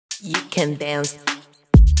You can dance.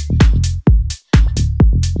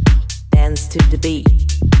 Dance to the beat.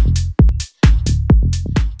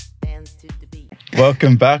 Dance to the beat.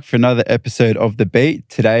 Welcome back for another episode of The Beat.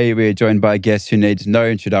 Today we are joined by a guest who needs no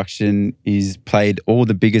introduction. He's played all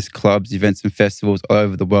the biggest clubs, events and festivals all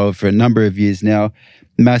over the world for a number of years now.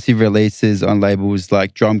 Massive releases on labels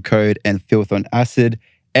like Drum Code and Filth on Acid.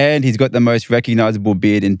 And he's got the most recognizable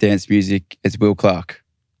beard in dance music. It's Will Clarke.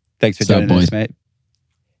 Thanks for joining us, mate.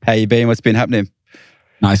 How you been? What's been happening?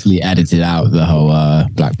 Nicely edited out the whole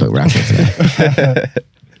Black Book reference there.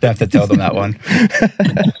 Don't have to tell them that one.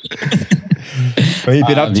 What have you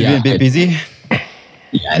been up to? Yeah, Been a bit busy?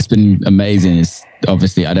 Yeah, it's been amazing. It's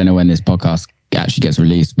obviously, I don't know when this podcast actually gets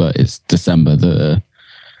released, but it's December the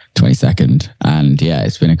 22nd. And yeah,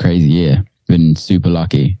 it's been a crazy year. Been super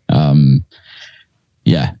lucky.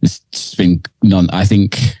 Yeah, it's just been I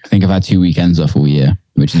think I've had 2 weekends off all year,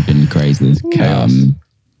 which has been crazy.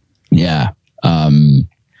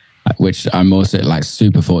 Which I'm also like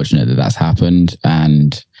super fortunate that that's happened.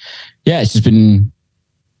 And yeah, it's been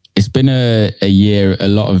a year, a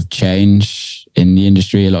lot of change in the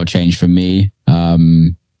industry, a lot of change for me.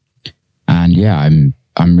 And yeah,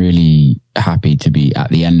 I'm really happy to be at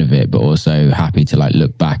the end of it, but also happy to like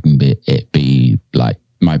look back and be like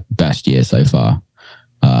my best year so far.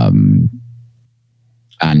 And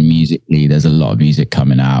musically, there's a lot of music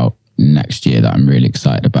coming out next year that I'm really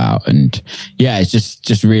excited about. And yeah, it's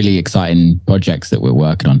just really exciting projects that we're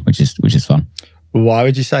working on, which is fun. Why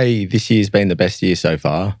would you say this year's been the best year so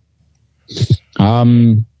far?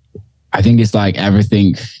 I think it's like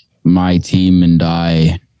everything my team and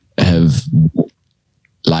I have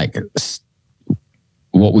like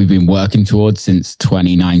what we've been working towards since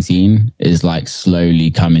 2019 is like slowly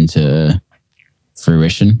coming to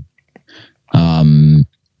fruition.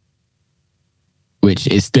 Which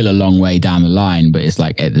is still a long way down the line, but it's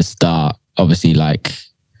like at the start, obviously like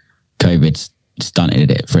COVID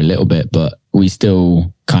stunted it for a little bit, but we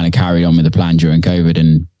still kind of carried on with the plan during COVID.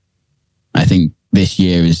 And I think this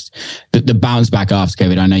year is the bounce back after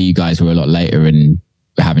COVID. I know you guys were a lot later in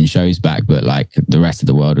having shows back, but like the rest of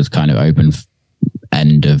the world was kind of open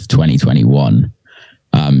end of 2021.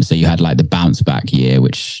 So you had like the bounce back year,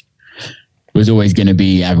 which was always going to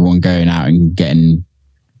be everyone going out and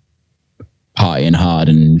partying hard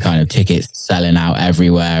and kind of tickets selling out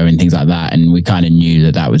everywhere and things like that. And we kind of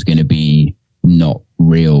knew that was going to be not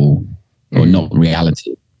real or not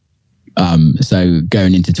reality. So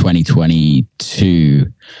going into 2022,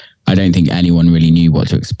 I don't think anyone really knew what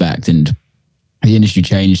to expect. And the industry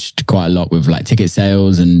changed quite a lot with like ticket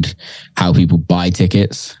sales and how people buy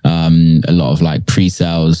tickets. A lot of like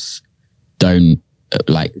pre-sales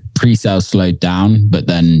pre-sales slowed down, but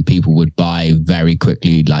then people would buy very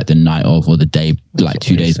quickly, like the night of or the day, like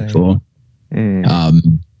 2 days before,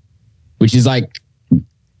 which is like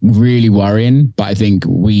really worrying. But I think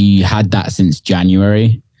we had that since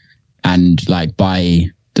January, and like by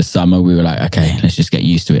the summer we were like, okay, let's just get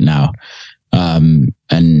used to it now, and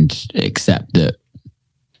accept that.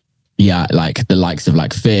 Yeah, like the likes of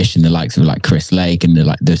like Fish and the likes of like Chris Lake and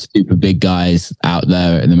the super big guys out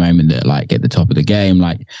there at the moment that like at the top of the game,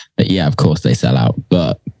 like that. Yeah, of course they sell out,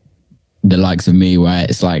 but the likes of me, where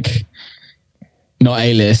it's like not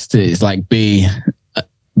A list, it's like B,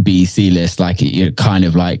 C list. Like you're kind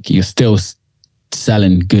of like you're still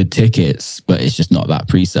selling good tickets, but it's just not that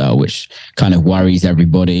pre-sale, which kind of worries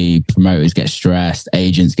everybody. Promoters get stressed,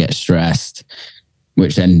 agents get stressed,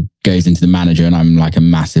 which then goes into the manager. And I'm like a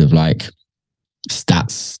massive like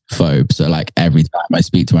stats phobe. So like every time I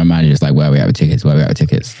speak to my manager, it's like, where are we at with tickets?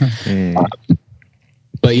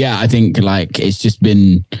 But yeah, I think like it's just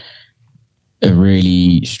been a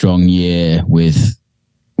really strong year with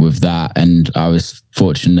that. And I was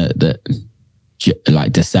fortunate that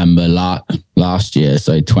like December last year,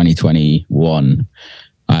 so 2021,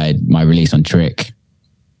 my release on Trick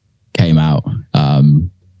came out.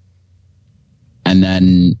 And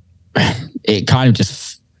then it kind of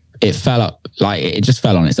just fell up, like it just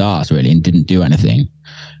fell on its ass really and didn't do anything.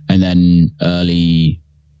 And then early,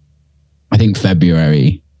 I think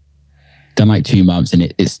February, done like 2 months, and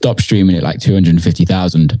it stopped streaming at like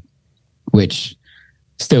 250,000, which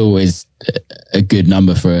still is a good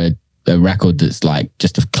number for a record that's like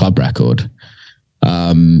just a club record.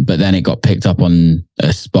 But then it got picked up on a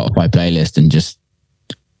Spotify playlist and just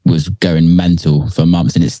was going mental for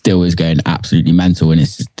months, and it still is going absolutely mental. And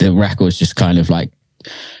the record's just kind of like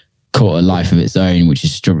caught a life of its own, which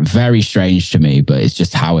is very strange to me, but it's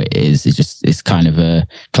just how it is. It's kind of a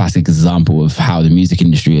classic example of how the music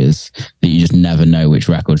industry is, that you just never know which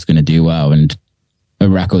record's going to do well. And a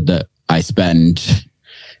record that I spend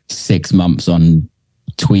 6 months on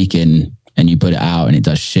tweaking and you put it out and it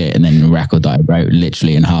does shit, and then a record that I wrote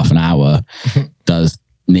literally in half an hour does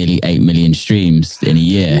nearly 8 million streams in a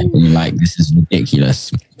year, and you're like, this is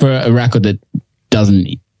ridiculous for a record that doesn't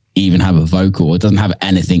even have a vocal or doesn't have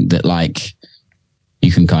anything that like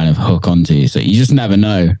you can kind of hook onto. So you just never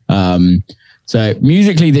know. So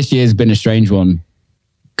musically this year has been a strange one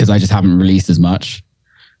because I just haven't released as much.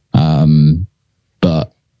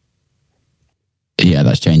 But yeah,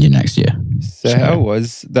 that's changing next year. So how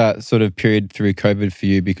was that sort of period through COVID for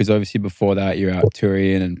you? Because obviously before that you're out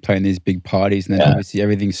touring and playing these big parties, and then obviously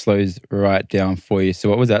everything slows right down for you. So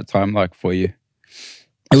what was that time like for you?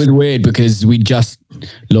 It was weird because we just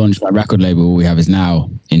launched my record label, All We Have Is Now,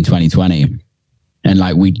 in 2020. And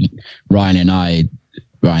like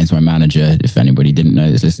Ryan's my manager, if anybody didn't know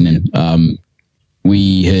that's listening.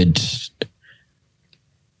 We had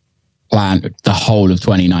planned the whole of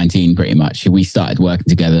 2019 pretty much. We started working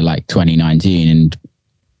together like 2019, and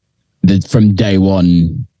from day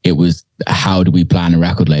one, it was how do we plan a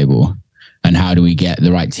record label and how do we get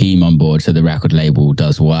the right team on board so the record label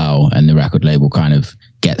does well and the record label kind of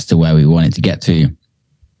gets to where we want it to get to.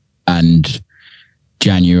 And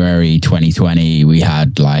January 2020, we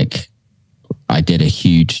had I did a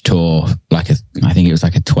huge tour, I think it was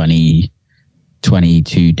like a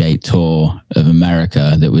 22 date tour of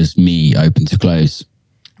America that was me open to close.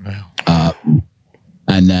 Wow.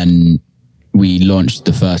 And then we launched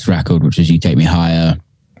the first record, which was You Take Me Higher,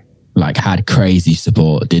 had crazy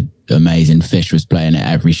support, did amazing. Fish was playing at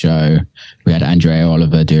every show. We had Andrea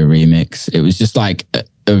Oliver do a remix. It was just like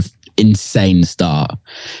an insane start.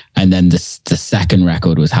 And then the second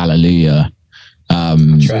record was Hallelujah.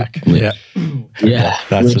 Track. Yeah.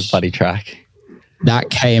 That's a funny track. That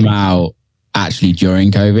came out actually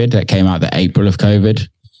during COVID. That came out the April of COVID.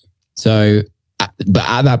 So, but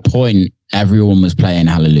at that point, everyone was playing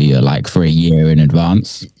Hallelujah for a year in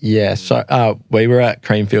advance. Yeah. So we were at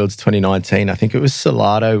Creamfields 2019. I think it was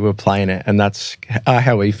Salado were playing it, and that's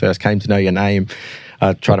how we first came to know your name.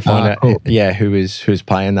 Try to find out, cool. Who was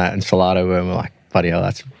playing that, and Salado were, and we're like, bloody hell,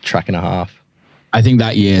 that's a track and a half. I think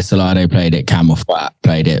that year Salado played it, Camel Fat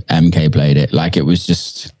played it, MK played it. It was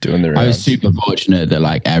just doing the rounds. I was super fortunate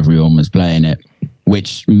that everyone was playing it,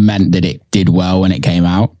 which meant that it did well when it came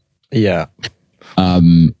out. Yeah.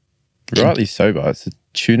 Rightly so, but it's a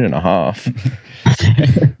tune and a half.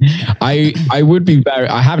 I would be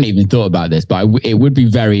I haven't even thought about this, but it would be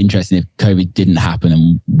very interesting if COVID didn't happen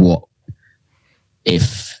and what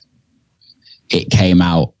if it came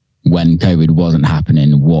out when COVID wasn't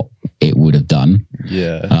happening, what it would have done.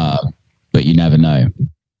 Yeah. But you never know.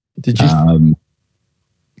 Did you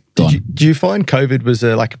find COVID was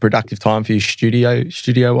a productive time for you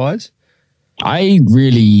studio wise? I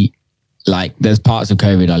really there's parts of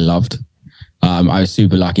COVID I loved. I was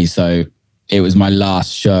super lucky. So it was my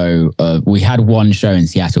last show. We had one show in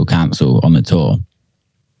Seattle cancel on the tour,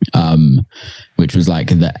 which was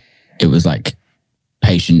it was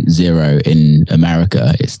patient zero in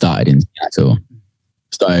America. It started in Seattle.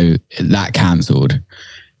 So that cancelled.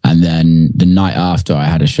 And then the night after I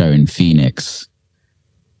had a show in Phoenix,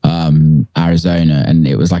 Arizona, and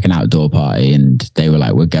it was an outdoor party, and they were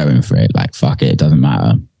we're going for it. Fuck it doesn't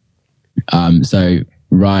matter. So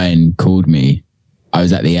Ryan called me. I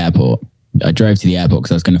was at the airport. I drove to the airport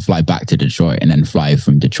because I was going to fly back to Detroit and then fly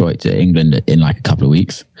from Detroit to England in a couple of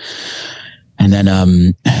weeks. And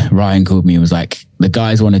then Ryan called me and was like, the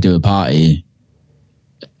guys want to do a party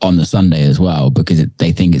on the Sunday as well because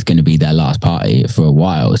they think it's going to be their last party for a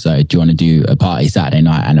while. So do you want to do a party Saturday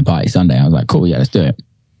night and a party Sunday? I was like, cool, yeah, let's do it.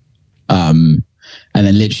 And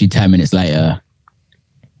then literally 10 minutes later,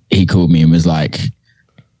 he called me and was like,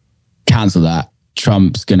 cancel that.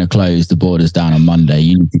 Trump's going to close the borders down on Monday.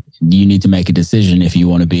 You need to make a decision if you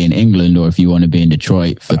want to be in England or if you want to be in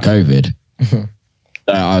Detroit for COVID. So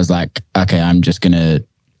I was like, okay, I'm going to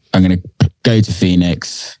go to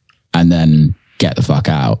Phoenix and then get the fuck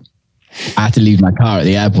out. I had to leave my car at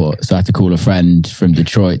the airport. So I had to call a friend from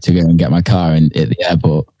Detroit to go and get my car at the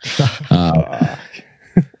airport.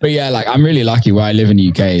 But yeah, I'm really lucky. Where I live in the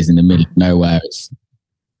UK is in the middle of nowhere.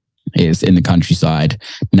 It's in the countryside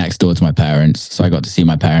next door to my parents. So I got to see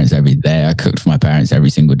my parents every day. I cooked for my parents every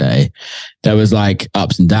single day. There was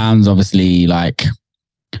ups and downs. Obviously,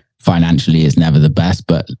 financially it's never the best,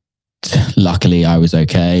 but luckily I was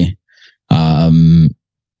okay.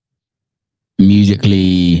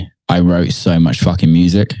 Musically, I wrote so much fucking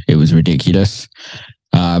music. It was ridiculous.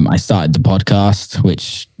 I started the podcast,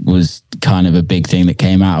 which was kind of a big thing that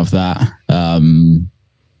came out of that.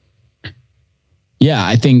 Yeah,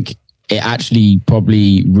 I think it actually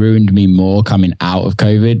probably ruined me more coming out of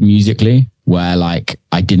COVID musically, where like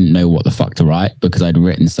I didn't know what the fuck to write because I'd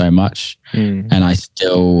written so much, and I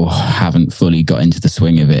still haven't fully got into the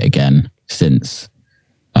swing of it again since.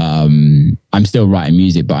 I'm still writing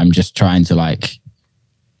music, but I'm just trying to like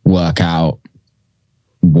work out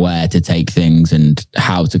where to take things and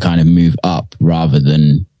how to kind of move up rather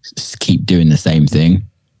than keep doing the same thing.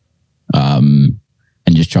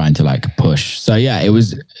 And just trying to like push. So yeah, it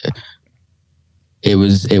was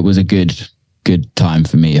a good time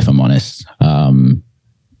for me, if I'm honest. And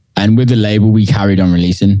with the label, we carried on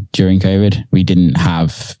releasing during COVID. We didn't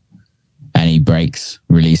have any breaks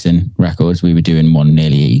releasing records. We were doing one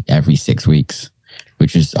nearly every 6 weeks,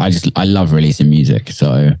 which is, I love releasing music.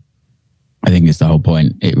 So I think it's the whole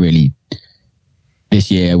point. It really, this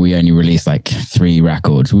year we only released like 3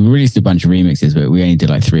 records. We released a bunch of remixes, but we only did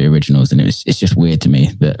like 3 originals. And it's just weird to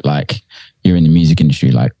me that like you're in the music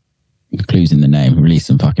industry, like clues in the name, release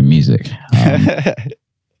some fucking music.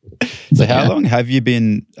 So how long have you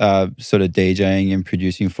been sort of DJing and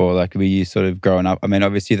producing for? Like, were you sort of growing up? I mean,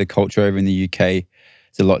 obviously the culture over in the UK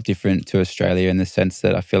is a lot different to Australia in the sense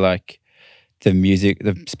that I feel like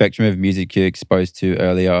the spectrum of music you're exposed to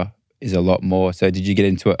earlier is a lot more. So did you get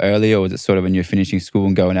into it early, or was it sort of when you're finishing school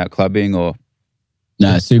and going out clubbing, or?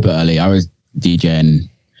 No, super early. I was DJing.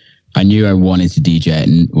 I knew I wanted to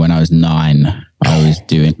DJ when I was 9. I was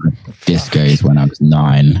doing discos when I was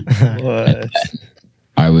 9. What?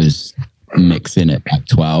 I was mixing at like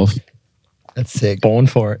 12. That's sick. Born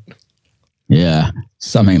for it. Yeah,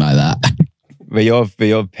 something like that. Were your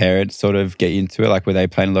parents sort of get into it? Like, were they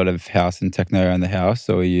playing a lot of house and techno around the house,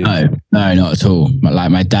 or were you? No, not at all.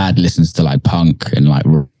 Like, my dad listens to like punk and like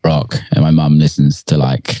rock, and my mum listens to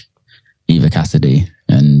like Eva Cassidy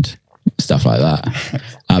and stuff like that.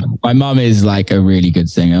 My mum is like a really good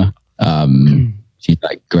singer. She's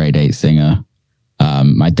like grade 8 singer.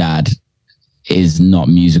 My dad is not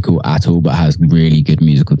musical at all, but has really good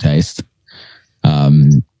musical taste.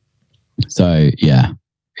 So yeah,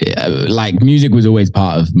 like music was always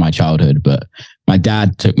part of my childhood, but my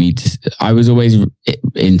dad took me to, I was always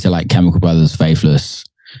into like Chemical Brothers, Faithless.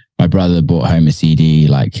 My brother brought home a CD,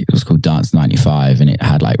 like it was called Dance 95, and it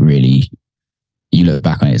had like really, you look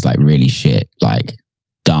back on it, it's like really shit, like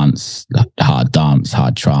hard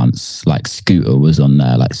trance, like Scooter was on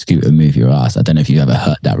there, like Scooter Move Your Ass. I don't know if you've ever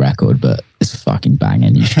heard that record, but it's fucking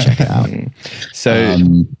banging. You should check it out. So,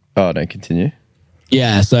 don't continue.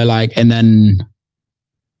 Yeah, so like, and then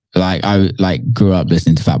like I like grew up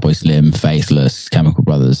listening to Fatboy Slim, Faithless, Chemical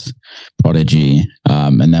Brothers, Prodigy.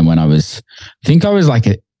 And then when I think I was like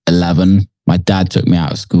 11, my dad took me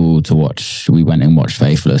out of school we went and watched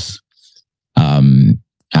Faithless.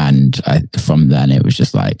 And from then it was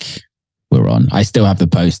just like, we're on. I still have the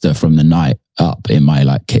poster from the night up in my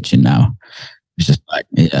like kitchen now. It's just like,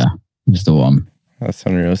 yeah, just the one. That's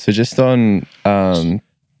unreal. So just on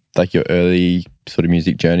like your early sort of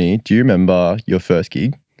music journey, do you remember your first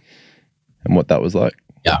gig and what that was like?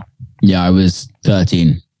 Yeah, I was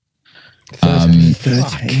 13.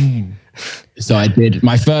 13. So I did,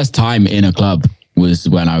 my first time in a club was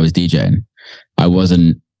when I was DJing. I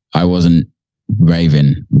wasn't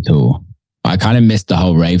raving at all. I kind of missed the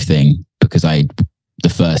whole rave thing because the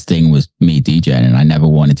first thing was me DJing, and I never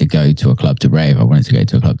wanted to go to a club to rave. I wanted to go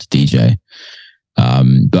to a club to DJ.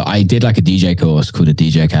 But I did like a DJ course called a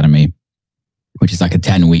DJ Academy, which is like a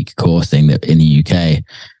 10-week course thing that in the UK,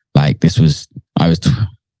 like I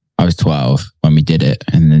was 12 when we did it,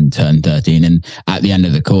 and then turned 13. And at the end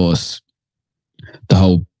of the course, the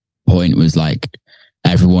whole point was like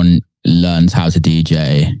everyone learns how to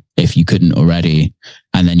DJ if you couldn't already,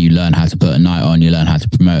 and then you learn how to put a night on, you learn how to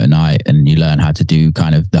promote a night, and you learn how to do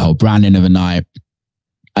kind of the whole branding of a night,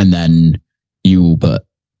 and then you will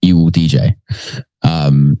DJ.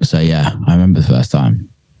 So yeah, I remember the first time.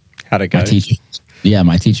 How'd it go?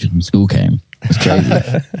 My teacher from school came. It's crazy.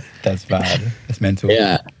 That's bad. That's mental.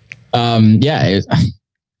 Yeah.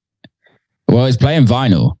 It's playing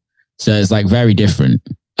vinyl, so it's like very different.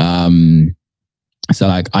 So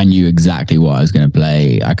like I knew exactly what I was going to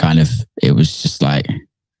play. It was just like,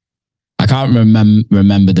 I can't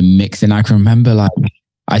remember the mixing. I can remember like,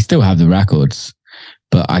 I still have the records,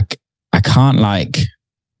 but I can't like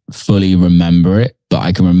fully remember it, but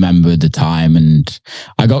I can remember the time. And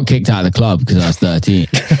I got kicked out of the club because I was 13.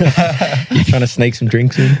 You're trying to sneak some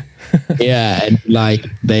drinks in? Yeah, and like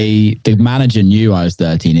the manager knew I was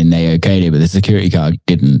 13 and they okayed it, but the security guard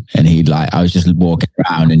didn't. And I was just walking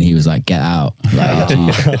around and he was like, "Get out,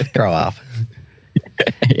 like, grow up."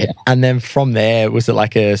 Yeah. And then from there, was it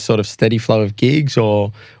like a sort of steady flow of gigs,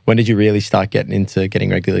 or when did you really start getting into getting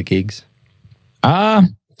regular gigs?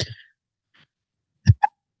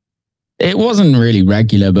 it wasn't really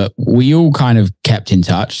regular, but we all kind of kept in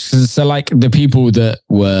touch. So like the people that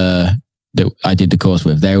I did the course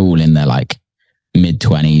with, they're all in their like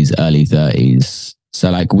mid-20s, early 30s. So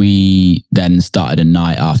like we then started a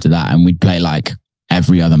night after that, and we'd play like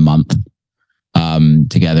every other month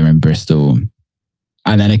together in Bristol.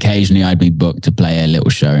 And then occasionally I'd be booked to play a little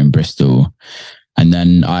show in Bristol. And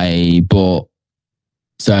then I bought,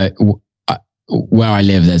 where I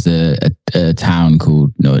live, there's a town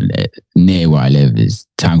called, near where I live is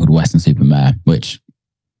a town called Weston-super-Mare, which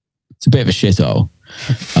it's a bit of a shithole.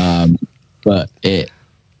 But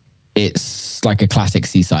it's like a classic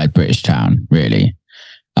seaside British town, really.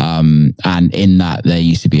 And in that, there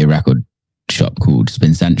used to be a record shop called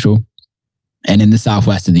Spin Central. And in the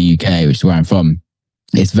southwest of the UK, which is where I'm from,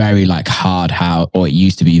 it's very like hard house, or it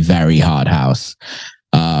used to be very hard house,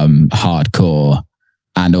 hardcore.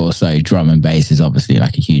 And also drum and bass is obviously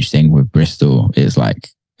like a huge thing with Bristol. It was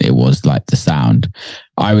like the sound.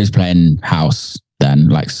 I was playing house then,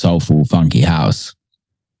 like soulful, funky house.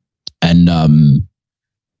 And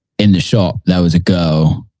in the shop, there was a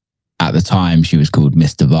girl at the time, she was called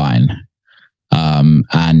Miss Divine.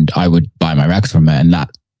 And I would buy my records from her, and that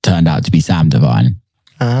turned out to be Sam Divine.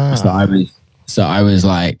 So I was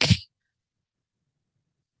like,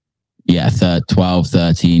 12,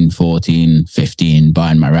 13, 14, 15,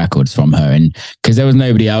 buying my records from her. And because there was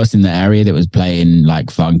nobody else in the area that was playing like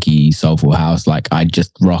funky, soulful house, like I'd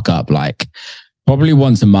just rock up like probably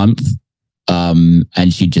once a month.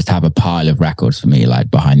 And she'd just have a pile of records for me, like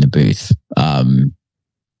behind the booth,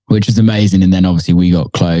 which was amazing. And then obviously we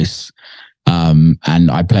got close.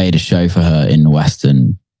 And I played a show for her in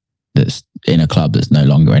Weston that's in a club that's no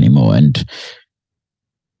longer anymore. And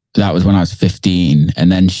that was when I was 15.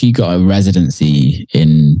 And then she got a residency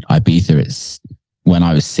in Ibiza when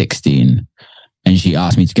I was 16. And she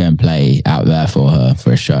asked me to go and play out there for her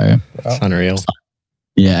for a show. That's unreal.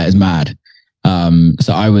 Yeah, it's mad.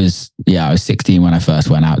 So I was 16 when I first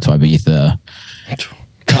went out to Ibiza.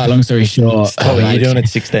 Cut a long story short. What were you doing at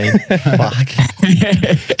 16? Fuck.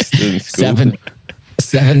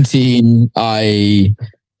 17, I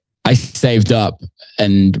saved up.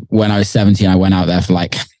 And when I was 17, I went out there for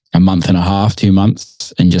like a month and a half, 2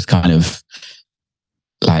 months, and just kind of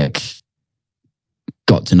like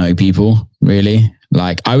got to know people, really.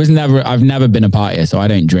 Like I've never been a partier, so I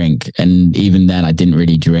don't drink. And even then I didn't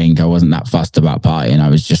really drink. I wasn't that fussed about partying. I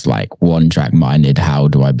was just like one track minded. How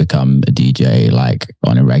do I become a DJ like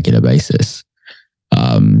on a regular basis?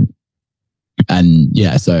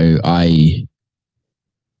 So I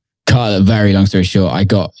cut a very long story short. I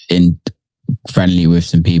got in friendly with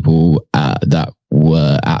some people that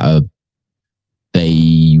were at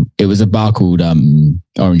it was a bar called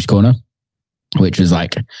Orange Corner, which was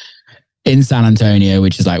like in San Antonio,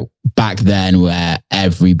 which is like back then where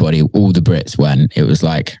everybody, all the Brits went. It was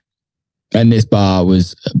like, and this bar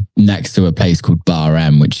was next to a place called Bar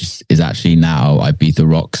M, which is actually now Ibiza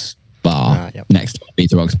Rocks Bar, next to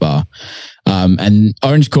Ibiza Rocks Bar. And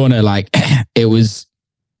Orange Corner, like it was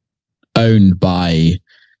owned by a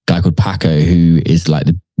guy called Paco, who is like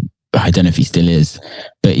I don't know if he still is,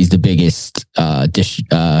 but he's the biggest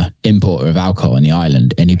importer of alcohol on the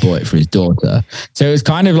island, and he bought it for his daughter. So it was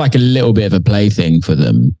kind of like a little bit of a plaything for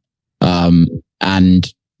them.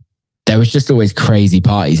 And there was just always crazy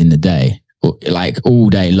parties in the day, like all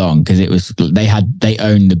day long, because they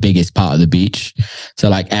owned the biggest part of the beach. So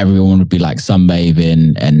like everyone would be like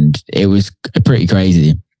sunbathing, and it was pretty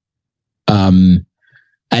crazy.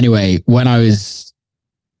 Anyway, when I was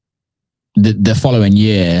the following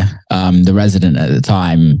year, the resident at the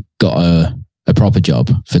time got a proper job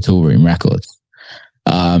for Tool Room Records,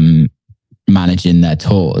 managing their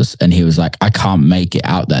tours. And he was like, I can't make it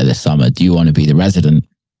out there this summer. Do you want to be the resident?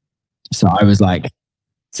 So I was like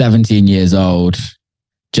 17 years old,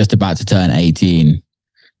 just about to turn 18.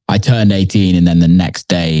 I turned 18, and then the next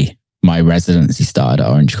day, my residency started at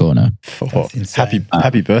Orange Corner. Oh,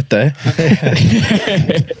 happy birthday.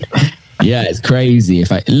 Yeah, it's crazy.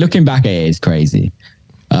 Looking back at it, it's crazy.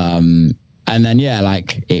 And then,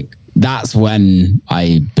 that's when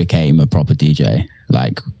I became a proper DJ.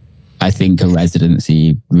 Like, I think a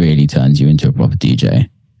residency really turns you into a proper DJ.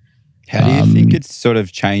 How do you think it's sort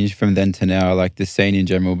of changed from then to now, like the scene in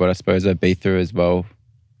general, but I suppose Ibiza as well?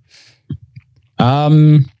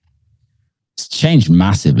 It's changed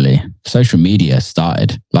massively. Social media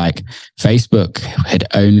started. Like, Facebook had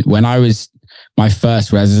owned, when I was my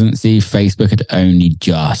first residency, Facebook had only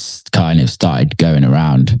just kind of started going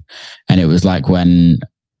around. And it was like when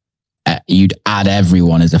you'd add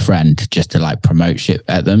everyone as a friend just to like promote shit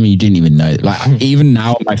at them. You didn't even know. Like even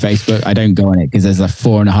now on my Facebook, I don't go on it because there's like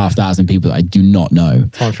 4,500 people that I do not know.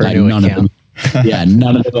 Time for like, a new none account. of them, yeah,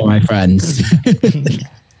 none of them are my friends.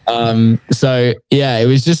 So yeah, it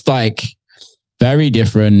was just like very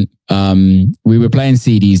different. We were playing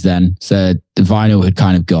CDs then, so the vinyl had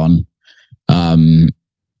kind of gone.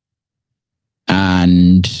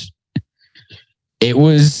 And it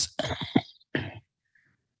was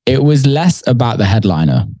less about the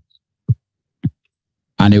headliner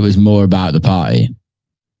and it was more about the party.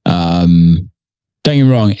 Don't get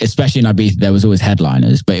me wrong, especially in Ibiza, there was always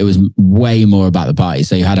headliners, but it was way more about the party.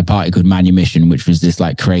 So you had a party called Manumission, which was this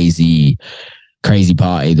like crazy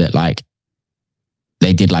party that like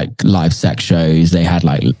they did like live sex shows. They had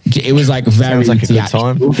like, it was like very Sounds like a good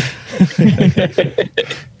theatrical. time.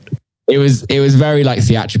 It was very like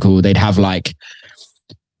theatrical. They'd have like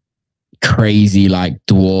crazy like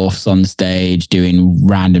dwarfs on stage doing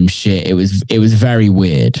random shit. It was very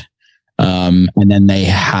weird. And then they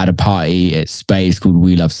had a party at Space called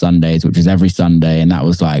We Love Sundays, which was every Sunday, and that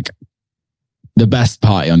was like the best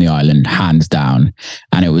party on the island, hands down.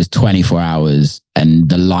 And it was 24 hours, and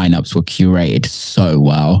the lineups were curated so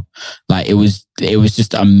well. Like it was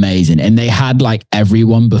just amazing, and they had like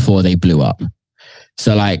everyone before they blew up.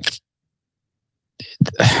 So like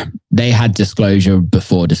they had Disclosure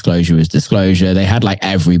before Disclosure was Disclosure. They had like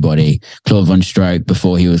everybody. Claude Von Stroke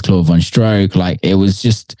before he was Claude Von Stroke. Like it was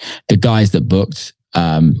just the guys that booked,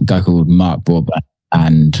 a guy called Mark Broadbent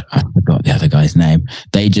and I forgot the other guy's name.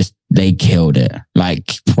 They killed it,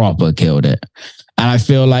 like proper killed it. And I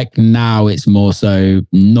feel like now it's more so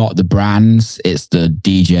not the brands, it's the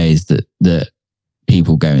DJs that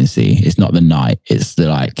people go and see. It's not the night. It's the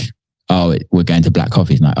like, oh, we're going to Black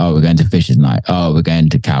Coffee's night. Oh, we're going to Fisher's night. Oh, we're going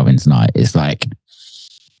to Calvin's night. It's like,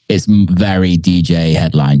 it's very DJ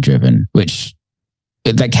headline driven, which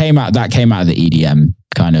that came out of the EDM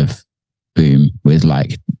kind of boom with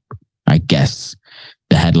like, I guess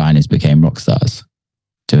the headliners became rock stars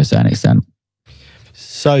to a certain extent.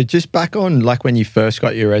 So just back on like when you first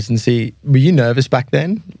got your residency, were you nervous back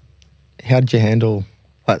then? How did you handle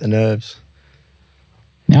like the nerves?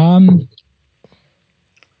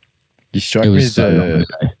 You strike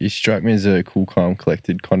me as a cool, calm,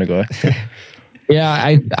 collected kind of guy.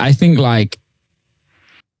 Yeah, I think like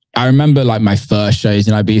I remember like my first shows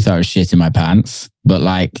in Ibiza, I was shitting my pants, but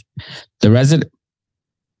like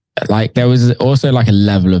like there was also like a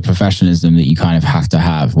level of professionalism that you kind of have to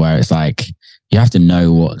have, where it's like you have to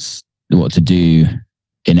know what to do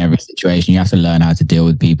in every situation. You have to learn how to deal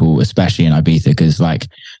with people, especially in Ibiza, because like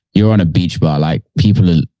you're on a beach bar, like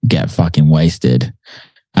people get fucking wasted.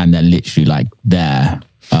 And they're literally like there.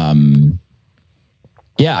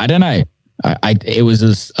 Yeah, I don't know. It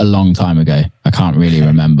was a long time ago. I can't really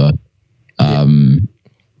remember. But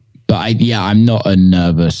I'm not a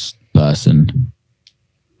nervous person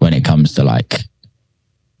when it comes to like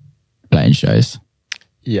playing shows.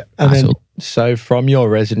 Yeah. And then, so from your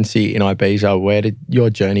residency in Ibiza, where did your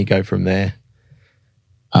journey go from there?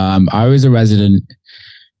 I was a resident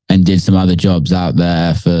and did some other jobs out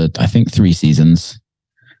there for, I think, 3 seasons.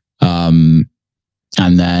 And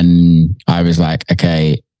then I was like,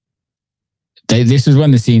 okay, this was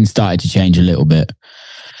when the scene started to change a little bit,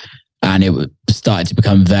 and it started to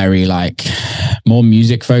become very like more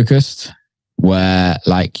music focused, where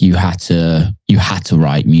like you had to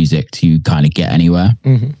write music to kind of get anywhere.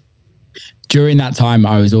 Mm-hmm. During that time,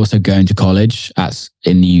 I was also going to college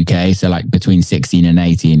in the UK. So like between 16 and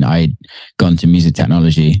 18, I'd gone to music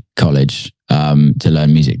technology college to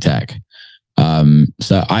learn music tech.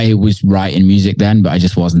 So I was writing music then, but I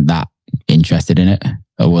just wasn't that interested in it.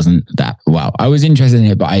 I wasn't that, well, I was interested in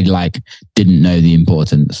it, but I like didn't know the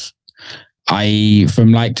importance.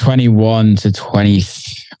 From like 21 to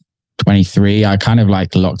 23, I kind of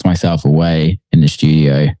like locked myself away in the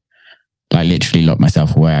studio, like literally locked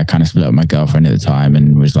myself away. I kind of split up with my girlfriend at the time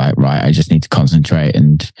and was like, right, I just need to concentrate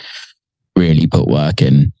and really put work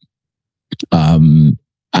in. And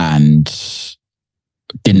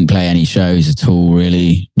didn't play any shows at all,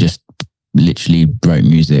 really. Just literally wrote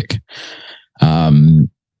music. And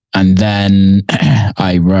then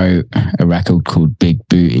I wrote a record called Big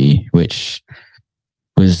Booty, which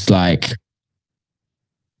was like,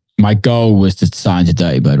 my goal was to sign to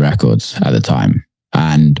Dirty Bird Records at the time.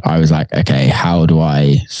 And I was like, okay, how do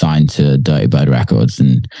I sign to Dirty Bird Records?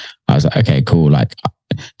 And I was like, okay, cool. Like,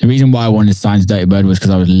 the reason why I wanted to sign to Dirty Bird was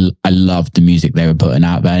because I loved the music they were putting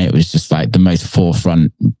out there. It was just like the most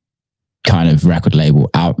forefront kind of record label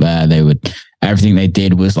out there. Everything they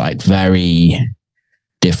did was like very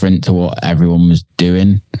different to what everyone was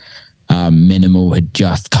doing. Minimal had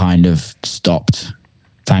just kind of stopped.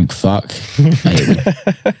 Thank fuck.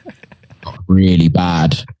 It was really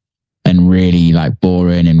bad and really like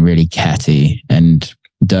boring and really catty. And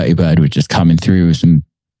Dirty Bird was just coming through with some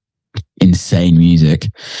insane music.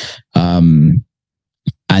 And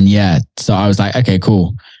yeah, so I was like, okay,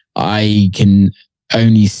 cool. I can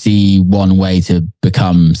only see one way to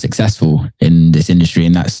become successful in this industry,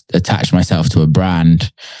 and that's attach myself to a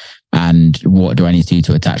brand. And what do I need to do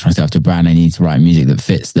to attach myself to a brand? I need to write music that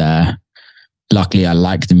fits there. Luckily, I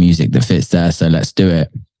like the music that fits there, so let's do it.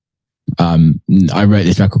 I wrote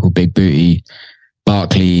this record called Big Booty.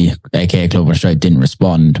 Barclay, aka Claude Von Stroke, didn't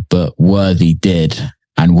respond, but Worthy did.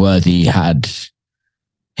 And Worthy had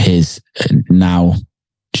his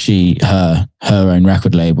her own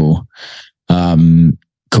record label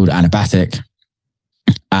called Anabatic,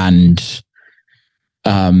 and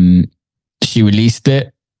she released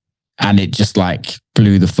it, and it just like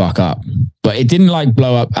blew the fuck up. But it didn't like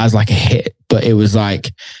blow up as like a hit, but it was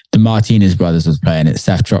like the Martinez brothers was playing it,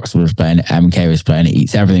 Seth Troxel was playing it, MK was playing it,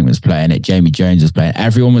 Eats Everything was playing it, Jamie Jones was playing it,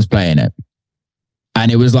 everyone was playing it.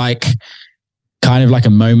 And it was like kind of like a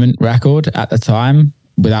moment record at the time,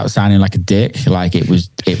 without sounding like a dick. Like it was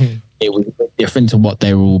different to what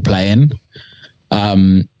they were all playing.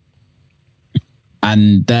 And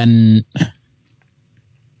then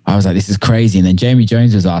I was like, this is crazy. And then Jamie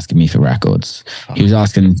Jones was asking me for records. He was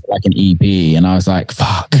asking for like an EP, and I was like,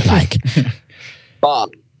 fuck, like,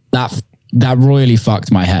 fuck, that royally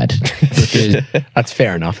fucked my head. That's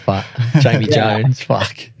fair enough, but Jamie Jones,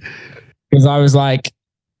 fuck. Because I was like,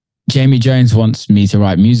 Jamie Jones wants me to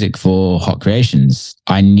write music for Hot Creations.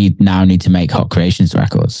 I need to make Hot Creations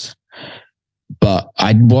records. But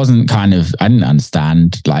I didn't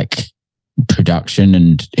understand like production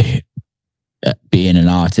and being an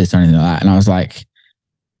artist or anything like that. And I was like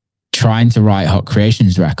trying to write Hot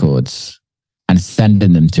Creations records and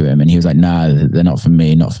sending them to him. And he was like, no, they're not for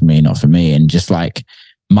me, not for me, not for me. And just like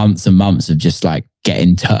months and months of just like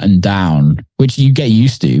getting turned down, which you get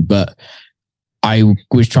used to. But I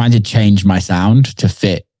was trying to change my sound to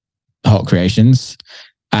fit Hot Creations.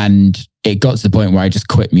 And it got to the point where I just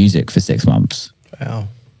quit music for 6 months. Wow.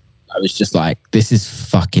 I was just like, this is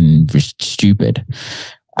fucking stupid.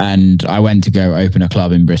 And I went to go open a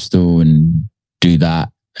club in Bristol and do that.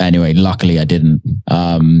 Anyway, luckily I didn't.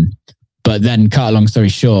 But then cut a long story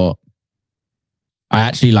short, I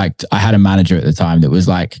had a manager at the time that was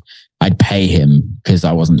like, I'd pay him because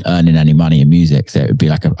I wasn't earning any money in music. So it would be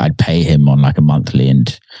like, I'd pay him on like a monthly.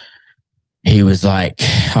 And he was like,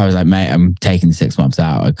 I was like, mate, I'm taking 6 months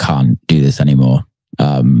out. I can't do this anymore.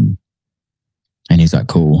 And he's like,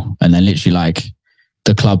 cool. And then literally like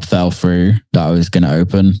the club fell through that I was going to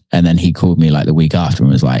open. And then he called me like the week after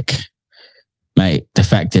and was like, mate,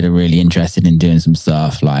 Defected are really interested in doing some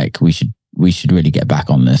stuff. Like we should really get back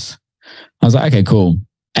on this. I was like, okay, cool.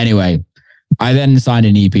 Anyway, I then signed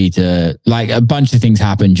an EP to like a bunch of things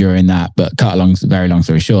happened during that, but cut along, very long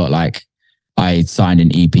story short, like I signed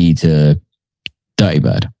an EP to Dirty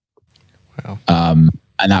Bird. Wow.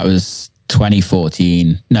 And that was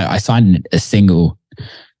 2014. No, I signed a single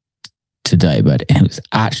to Dirty Bird. It was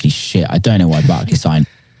actually shit. I don't know why Barclay signed.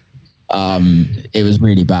 It was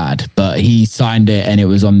really bad, but he signed it and it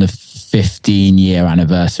was on the 15-year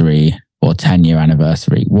anniversary or 10-year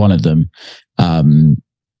anniversary. One of them,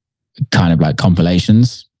 kind of like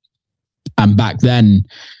compilations. And back then,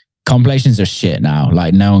 compilations are shit now.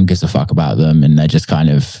 Like no one gives a fuck about them, and they're just kind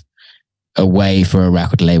of a way for a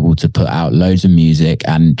record label to put out loads of music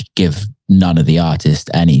and give none of the artists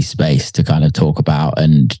any space to kind of talk about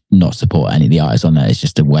and not support any of the artists on there. It's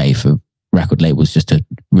just a way for record labels just to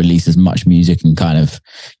release as much music and kind of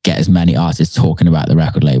get as many artists talking about the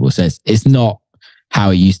record label. So it's not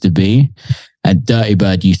how it used to be. And Dirty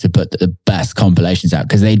Bird used to put the best compilations out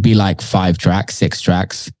because they'd be like 5 tracks, 6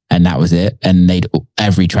 tracks, and that was it. And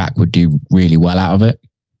every track would do really well out of it.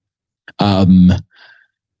 And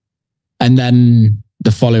then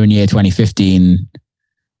the following year, 2015.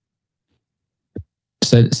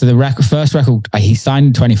 So the first record he signed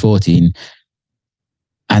in 2014,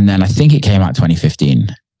 and then I think it came out 2015.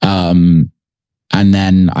 And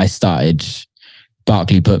then I started.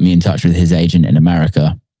 Barclay put me in touch with his agent in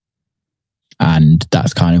America. And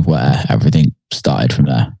that's kind of where everything started from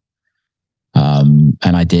there. And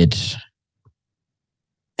I did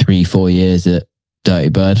 3-4 years at Dirty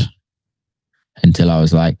Bird until I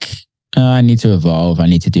was like, I need to evolve. I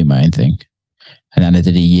need to do my own thing. And then I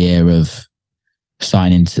did a year of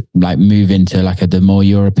signing to like move into like the more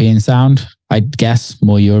European sound, I guess,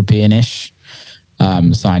 more European-ish.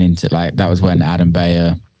 Signing to like, that was when Adam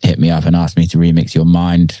Bayer hit me up and asked me to remix Your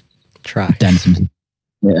Mind. Track. Then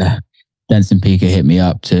Denson Pika hit me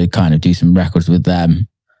up to kind of do some records with them.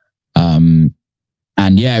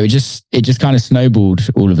 And yeah, it just kind of snowballed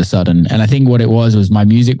all of a sudden. And I think what it was my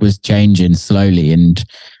music was changing slowly, and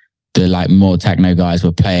the like more techno guys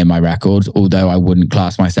were playing my records, although I wouldn't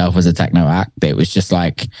class myself as a techno act. It was just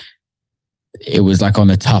like, it was like on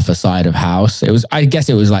the tougher side of house. I guess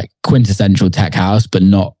it was like quintessential tech house, but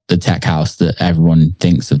not the tech house that everyone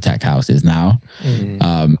thinks of tech house is now.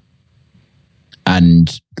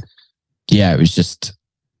 And yeah, it was just,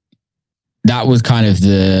 that was kind of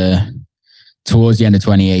towards the end of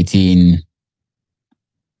 2018,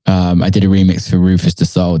 I did a remix for Rufus Du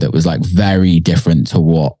Sol that was like very different to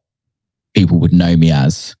what people would know me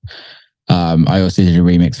as. I also did a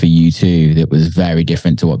remix for U2 that was very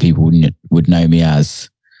different to what people would know me as.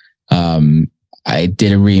 I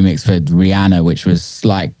did a remix for Rihanna, which was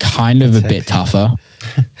like kind of a bit tougher.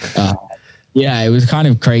 Yeah, it was kind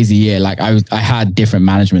of crazy year. Like I had different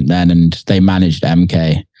management then, and they managed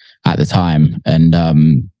MK at the time, and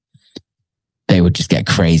they would just get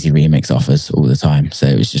crazy remix offers all the time. So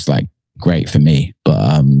it was just like great for me.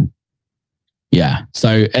 But yeah.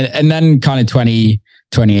 So and then kind of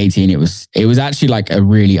 2018, it was actually like a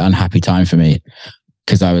really unhappy time for me,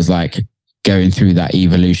 because I was like going through that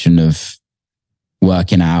evolution of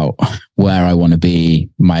working out where I want to be.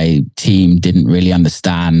 My team didn't really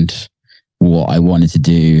understand what I wanted to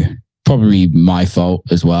do. Probably my fault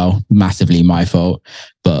as well, massively my fault,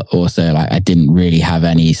 but also like I didn't really have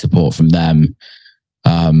any support from them.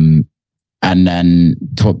 And then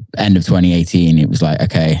end of 2018, it was like,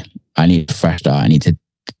 okay, I need a fresh start. I need to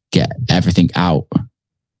get everything out.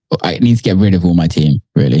 I need to get rid of all my team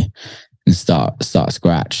really, and start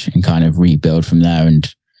scratch and kind of rebuild from there. And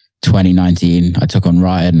 2019, I took on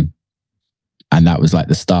Ryan, and that was like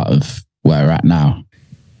the start of where we're at now.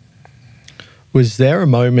 Was there a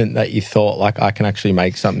moment that you thought, like, I can actually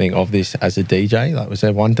make something of this as a DJ? Like, was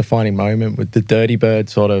there one defining moment? Would the Dirty Bird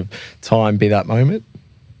sort of time be that moment?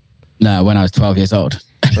 No, when I was 12 years old.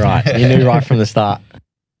 Right. You knew right from the start.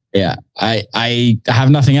 Yeah. I have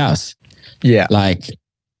nothing else. Yeah. Like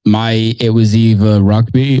it was either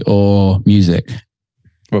rugby or music.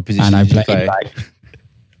 What position did you play?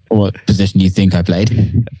 What position do you think I played?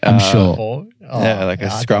 I'm sure. Yeah, like a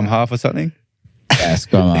scrum half or something? Yeah,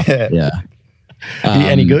 scrum half. Yeah. Are you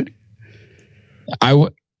any good? I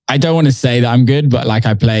don't want to say that I'm good, but like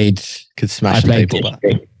I played people.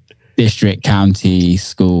 District, county,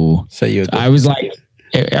 school. So I was like,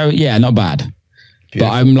 yeah, not bad.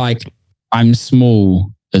 Beautiful. But I'm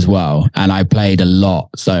small as well, and I played a lot.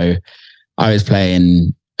 So I was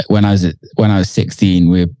playing when I was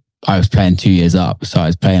 16. I was playing 2 years up, so I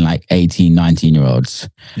was playing like 18, 19-year-olds.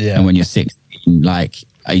 Yeah. And when you're 16, like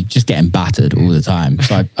I just getting battered all the time.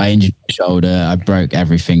 So I injured my shoulder. I broke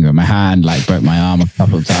every finger in my hand. Like broke my arm a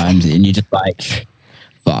couple of times, and you're just like,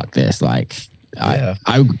 fuck this. Like I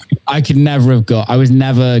could never have I was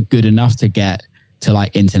never good enough to get to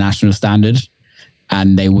like international standard.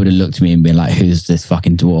 And they would have looked at me and been like, who's this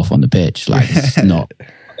fucking dwarf on the pitch? Like, it's not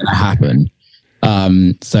going to happen.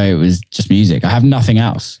 So it was just music. I have nothing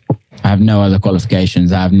else. I have no other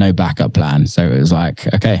qualifications. I have no backup plan. So it was like,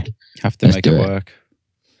 okay. Have to make it work.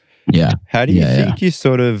 Yeah. How do you think you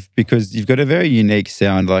sort of, because you've got a very unique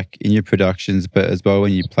sound like in your productions, but as well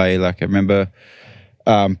when you play, like I remember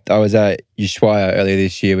I was at Ushuaia earlier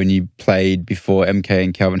this year when you played before MK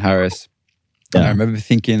and Calvin Harris. And I remember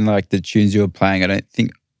thinking like the tunes you were playing, I don't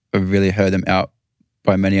think I've really heard them out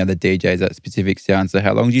by many other DJs, that specific sound. So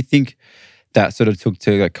how long do you think that sort of took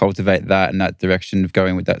to like cultivate that and that direction of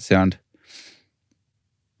going with that sound?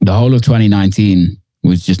 The whole of 2019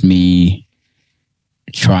 was just me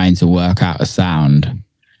trying to work out a sound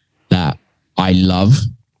that I love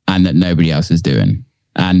and that nobody else is doing.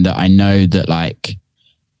 And I know that like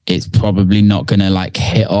it's probably not going to like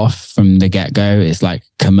hit off from the get-go. It's like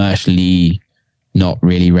commercially not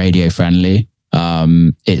really radio friendly.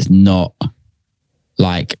 It's not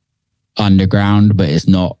like underground, but it's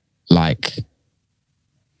not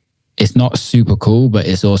super cool, but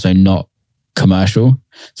it's also not commercial.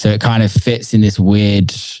 So it kind of fits in this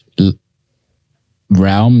weird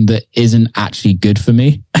realm that isn't actually good for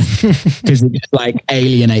me because it just like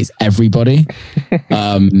alienates everybody.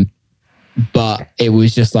 But it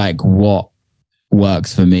was just like what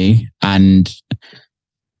works for me, and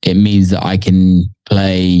it means that I can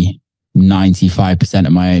play 95%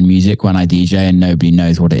 of my own music when I DJ and nobody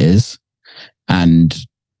knows what it is. And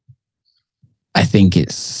I think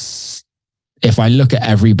if I look at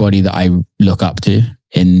everybody that I look up to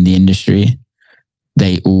in the industry,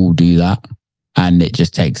 they all do that. And it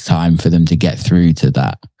just takes time for them to get through to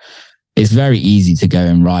that. It's very easy to go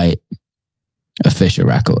and write a Fisher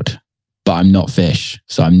record, but I'm not Fish.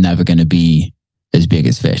 So I'm never going to be as big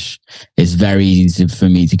as Fish. It's very easy for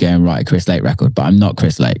me to go and write a Chris Lake record, but I'm not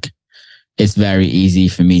Chris Lake. It's very easy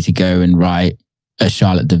for me to go and write a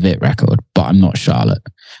Charlotte DeWitt record, but I'm not Charlotte.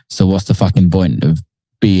 So what's the fucking point of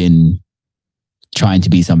trying to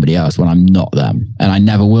be somebody else when I'm not them? And I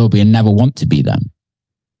never will be and never want to be them.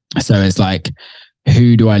 So it's like,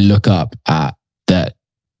 who do I look up at that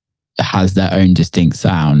has their own distinct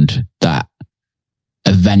sound that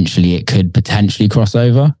eventually it could potentially cross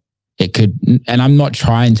over? It could, and I'm not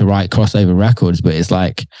trying to write crossover records, but it's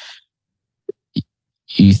like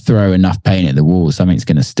you throw enough paint at the wall, something's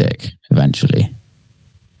going to stick eventually.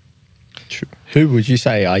 True. Who would you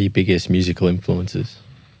say are your biggest musical influences?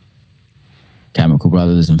 Chemical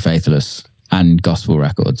Brothers and Faithless and gospel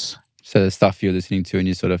records. So the stuff you're listening to when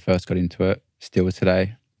you sort of first got into it, still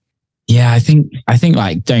today? Yeah, I think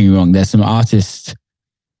like, don't get me wrong, there's some artists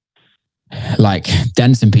like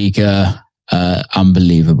Dense and Pika,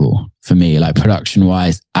 unbelievable for me, like production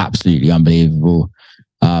wise, absolutely unbelievable.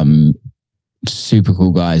 Super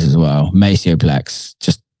cool guys as well. Maceo Plex,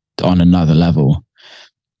 just on another level.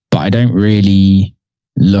 But I don't really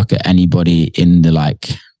look at anybody in the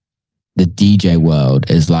DJ world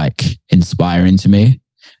as like inspiring to me.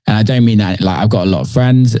 And I don't mean that, like, I've got a lot of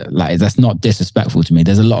friends, like, that's not disrespectful to me.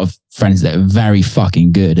 There's a lot of friends that are very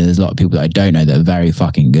fucking good, and there's a lot of people that I don't know that are very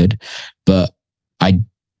fucking good. But I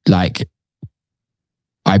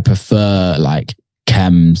prefer like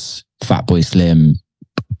Chems, Fatboy Slim,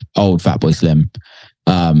 old Fatboy Slim,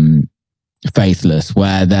 Faithless,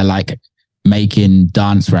 where they're like making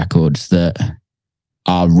dance records that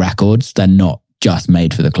are records. They're not just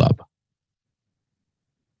made for the club.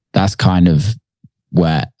 That's kind of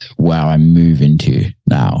where I'm moving to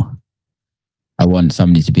now. I want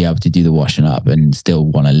somebody to be able to do the washing up and still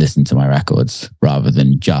want to listen to my records rather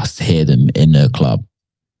than just hear them in a club.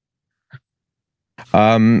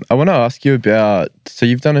 I want to ask you about, so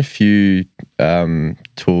you've done a few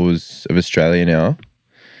tours of Australia now.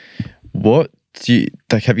 What do you,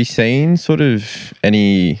 like, have you seen sort of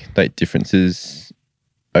any like differences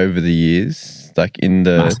over the years, like in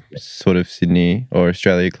the sort of Sydney or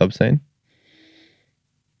Australia club scene?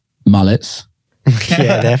 Mullets.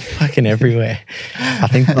 Yeah, they're fucking everywhere. I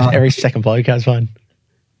think every second bloke has one.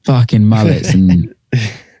 Fucking mullets and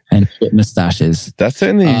shit moustaches. That's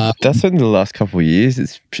only the last couple of years.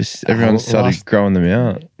 It's just everyone started growing them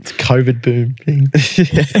out. It's COVID boom thing.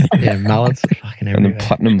 Yeah, mullets are fucking everywhere. And then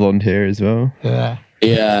platinum blonde hair as well. Yeah,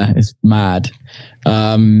 it's mad.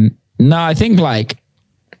 No, I think like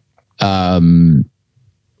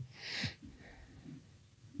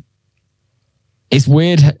it's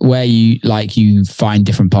weird where you find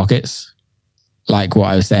different pockets. Like what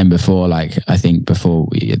I was saying before, like I think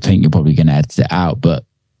you're probably going to edit it out, but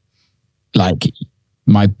like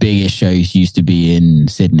my biggest shows used to be in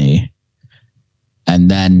Sydney,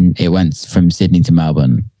 and then it went from Sydney to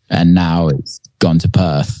Melbourne, and now it's gone to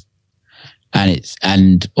Perth,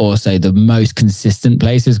 and also the most consistent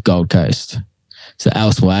place is Gold Coast. So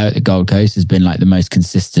elsewhere at the Gold Coast has been like the most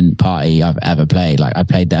consistent party I've ever played. Like I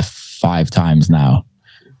played there 5 times now,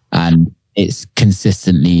 and it's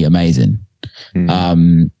consistently amazing.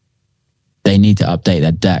 They need to update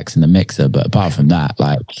their decks and the mixer, but apart from that,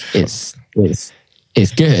 like it's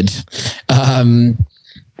good.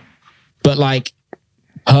 But like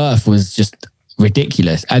Perth was just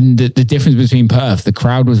ridiculous, and the difference between Perth, the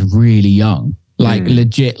crowd was really young, like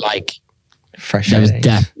legit, like fresh. There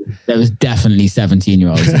was definitely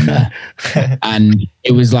 17-year-olds in there, and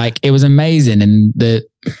it was amazing. And the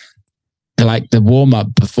warm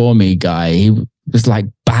up before me guy, he was like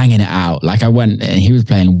banging it out. Like I went and he was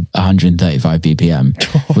playing 135 BPM,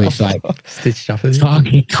 which like stitched up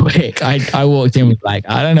fucking quick. I walked in with like,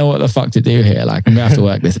 I don't know what the fuck to do here. Like I'm gonna have to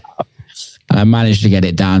work this out. And I managed to get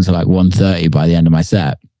it down to like 130 by the end of my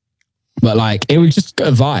set. But like it was just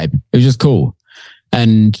a vibe. It was just cool.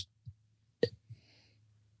 And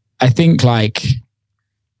I think like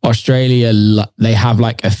Australia, they have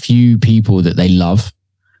like a few people that they love,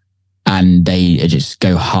 and they just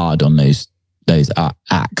go hard on those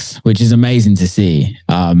acts, which is amazing to see.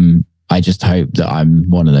 I just hope that I'm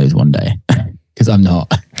one of those one day, because I'm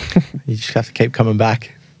not. You just have to keep coming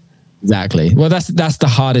back. Exactly. Well, that's the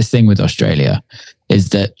hardest thing with Australia, is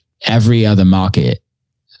that every other market,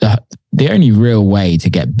 the only real way to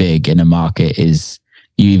get big in a market is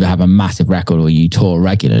you either have a massive record or you tour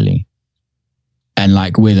regularly. And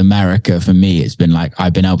like with America, for me, it's been like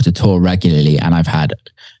I've been able to tour regularly and I've had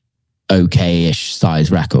okay-ish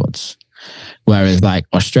size records. Whereas like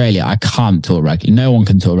Australia, I can't tour regularly. No one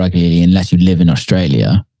can tour regularly unless you live in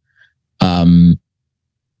Australia. And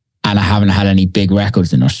and I haven't had any big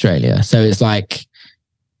records in Australia. So it's like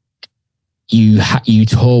you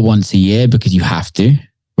tour once a year because you have to,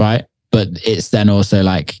 right? But it's then also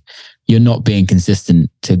like you're not being consistent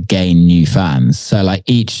to gain new fans. So like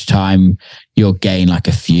each time you'll gain like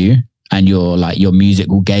a few, and your music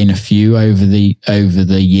will gain a few over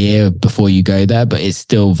the year before you go there, but it's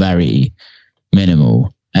still very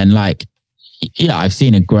minimal. And like, yeah, I've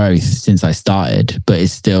seen a growth since I started, but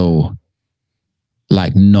it's still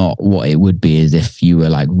like not what it would be as if you were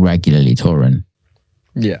like regularly touring.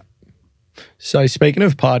 Yeah. So speaking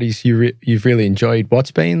of parties you've really enjoyed,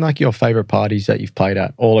 what's been like your favorite parties that you've played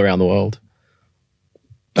at all around the world?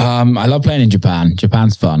 I love playing in Japan.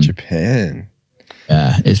 Japan's fun. Japan.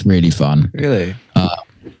 Yeah, it's really fun. Really?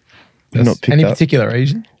 Any particular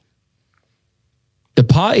reason? The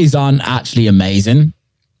parties aren't actually amazing,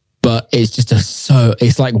 but it's just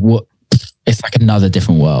it's like another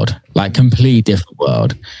different world, like complete different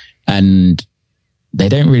world. And they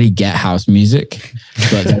don't really get house music,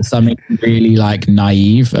 but there's something really like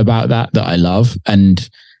naive about that I love. And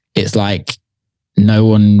it's like no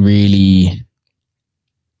one really,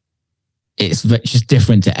 it's just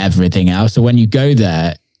different to everything else. So when you go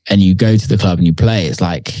there and you go to the club and you play, it's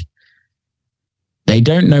like they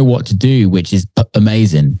don't know what to do, which is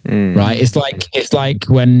amazing, right? It's like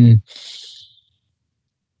when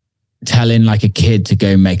telling like a kid to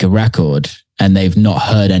go make a record and they've not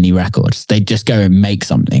heard any records. They just go and make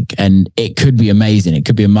something, and it could be amazing. It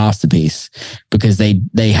could be a masterpiece because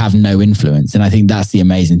they have no influence. And I think that's the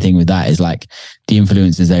amazing thing with that is like the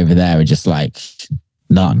influences over there are just like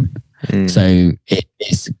none. So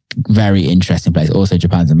it's very interesting place. Also,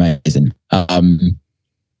 Japan's amazing.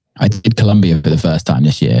 I did Colombia for the first time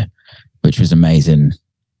this year, which was amazing.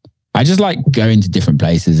 I just like going to different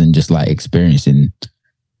places and just like experiencing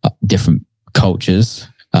different cultures.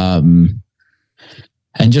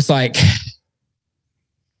 And just like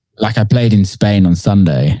I played in Spain on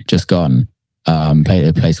Sunday, just gone, played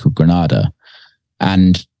at a place called Granada.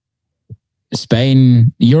 And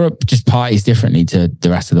Spain, Europe just parties differently to the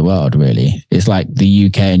rest of the world, really. It's like the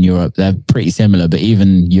UK and Europe, they're pretty similar, but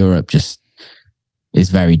even Europe just is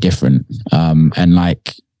very different. And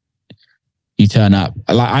like you turn up,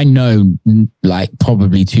 like I know like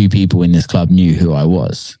probably 2 people in this club knew who I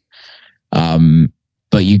was.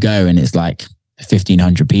 But you go and it's like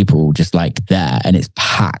 1,500 people just like there, and it's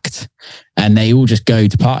packed, and they all just go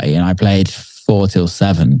to party. And I played 4 till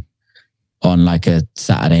 7 on like a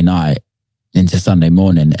Saturday night into Sunday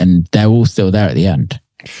morning, and they're all still there at the end.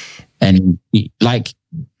 And like,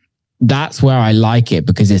 that's where I like it,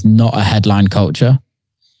 because it's not a headline culture.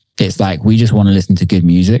 It's like, we just want to listen to good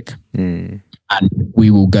music, and we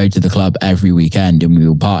will go to the club every weekend and we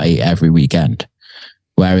will party every weekend.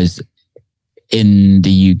 Whereas in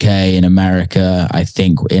the UK, in America, I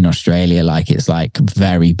think in Australia, like it's like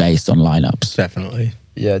very based on lineups. Definitely.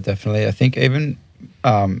 Yeah, definitely. I think even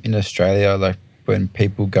in Australia, like when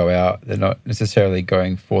people go out, they're not necessarily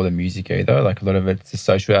going for the music either. Like a lot of it's a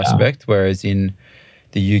social aspect, whereas in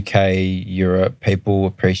the UK, Europe, people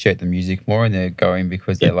appreciate the music more and they're going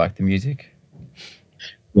because they like the music.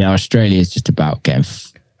 Yeah, Australia is just about getting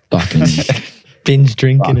fucking binge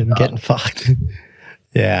drinking and getting fucked.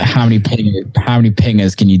 Yeah. How many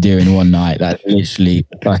pingers can you do in one night? That's literally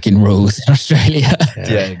fucking rules in Australia. Yeah,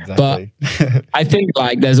 exactly. But I think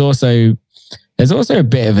like there's also a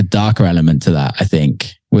bit of a darker element to that, I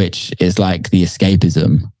think, which is like the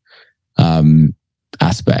escapism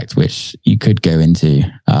aspect, which you could go into.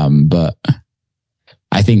 But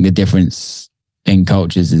I think the difference in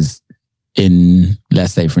cultures is in,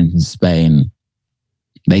 let's say, for instance, Spain,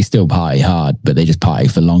 they still party hard, but they just party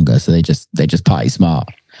for longer. So they just party smart.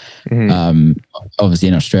 Obviously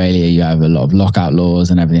in Australia, you have a lot of lockout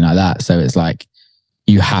laws and everything like that. So it's like,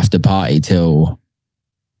 you have to party till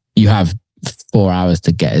you have 4 hours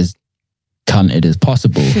to get as cunted as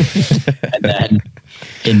possible. And then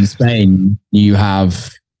in Spain, you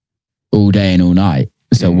have all day and all night.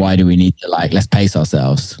 So why do we need to like, let's pace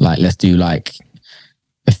ourselves. Like, let's do like,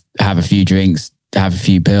 have a few drinks, have a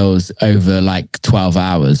few pills over like 12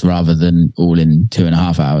 hours rather than all in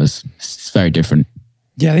 2.5 hours. It's very different.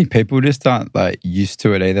 Yeah, I think people just aren't like used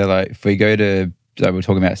to it either. Like if we go to, like we were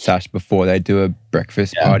talking about Sash before, they do a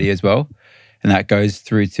breakfast party as well. And that goes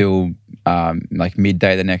through till like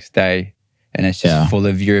midday the next day. And it's just full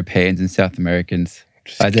of Europeans and South Americans.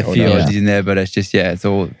 There's a few Aussies in there, but it's just, it's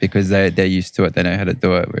all because they're used to it. They know how to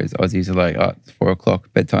do it. Whereas Aussies are like, it's 4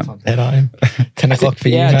 o'clock bedtime. Bedtime. 10 o'clock for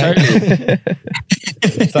you, mate. Totally.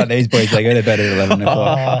 It's like these boys, they go to bed at 11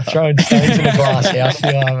 o'clock. Throwing stones in a glass house, you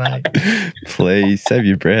are, mate. Please, save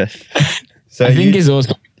your breath. So I think it's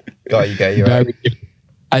also you go, you're very right.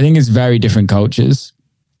 I think it's very different cultures.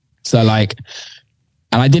 So like,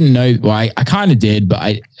 and I didn't know, well, I kind of did,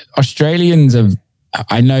 but Australians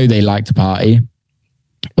I know they like to party,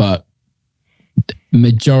 but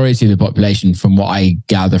majority of the population, from what I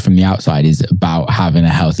gather from the outside, is about having a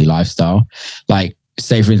healthy lifestyle. Like,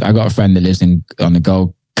 say for instance, I got a friend that lives on the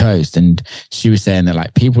Gold Coast, and she was saying that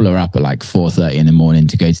like people are up at like 4:30 in the morning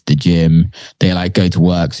to go to the gym. They like go to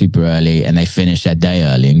work super early and they finish their day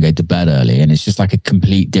early and go to bed early. And it's just like a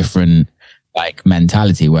complete different like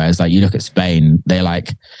mentality. Whereas like you look at Spain, they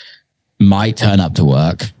like might turn up to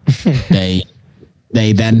work.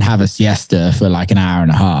 They then have a siesta for like an hour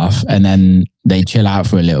and a half, and then they chill out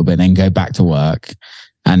for a little bit, then go back to work,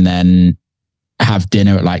 and then have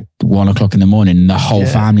dinner at like 1 o'clock in the morning, and the whole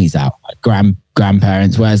family's out, like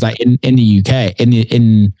grandparents. Whereas like in the UK,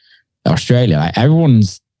 in Australia, like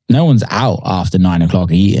no one's out after 9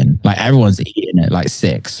 o'clock eating. Like everyone's eating at like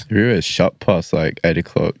 6. We were shut past like 8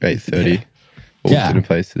 o'clock, 8:30. All sort of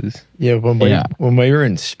places. Yeah, when we were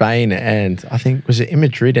in Spain, and I think was it in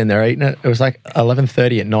Madrid, and they're eating it. It was like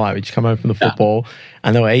 11:30 at night. We just come home from the football,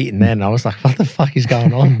 and they were eating then. And I was like, "What the fuck is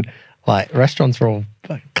going on?" Like restaurants were all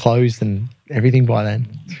closed and everything by then.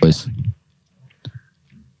 Was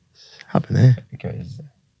happened there?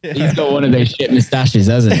 He's got one of those shit moustaches,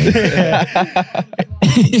 hasn't he?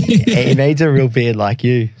 He needs a real beard like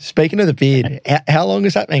you. Speaking of the beard, how long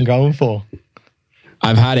has that been growing for?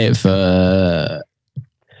 I've had it for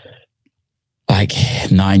like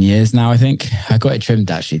 9 years now, I think. I got it trimmed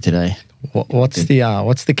actually today. What's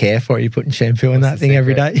the care for? Are you putting shampoo in that thing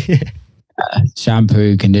every day?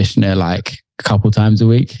 Shampoo, conditioner, like a couple times a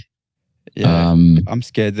week. Yeah, I'm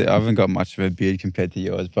scared that I haven't got much of a beard compared to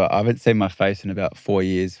yours, but I haven't seen my face in about 5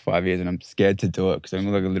 years, and I'm scared to do it because I'm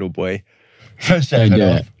like a little boy. Don't do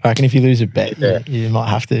it. I reckon if you lose a bet, you might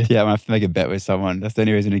have to. Yeah, I'm gonna have to make a bet with someone. That's the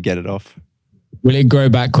only reason to get it off. Will it grow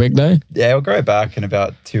back quick though? Yeah, it'll grow back in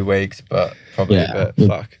about 2 weeks, but probably a bit.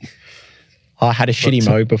 Fuck. I had a shitty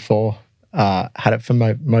mow before. Had it for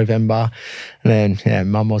Movember, and then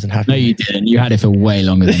Mum wasn't happy. No, you didn't. You had it for way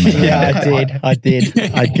longer than me. Yeah, I did.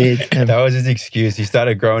 That was his excuse. He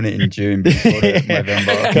started growing it in June before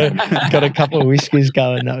November. Got a couple of whiskers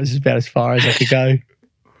going. That was about as far as I could go.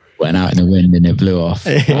 Went out in the wind and it blew off.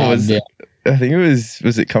 I think it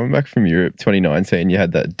was it coming back from Europe 2019? You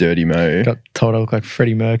had that dirty mow. Got told I look like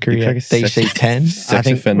Freddie Mercury at DC10. I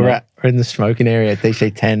think we're in the smoking area at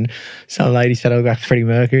DC10. Some lady said I look like Freddie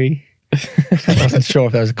Mercury. I wasn't sure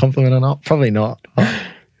if that was a compliment or not. Probably not.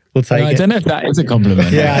 We'll take it. I don't know if that is a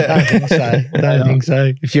compliment. Yeah, I don't think so. I don't think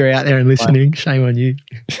so. If you're out there and listening, shame on you.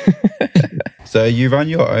 So you run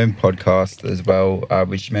your own podcast as well,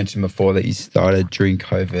 which you mentioned before that you started during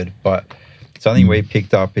COVID. But something we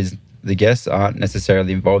picked up is the guests aren't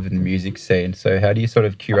necessarily involved in the music scene. So how do you sort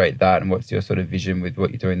of curate that, and what's your sort of vision with what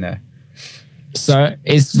you're doing there? So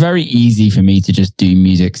it's very easy for me to just do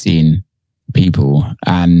music scene people,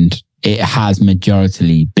 and it has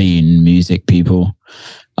majority been music people.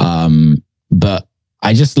 But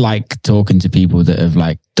I just like talking to people that have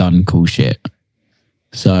like done cool shit.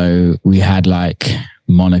 So we had like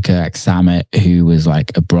Monica Examet, who was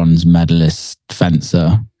like a bronze medalist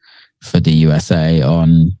fencer for the USA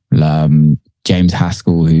on, James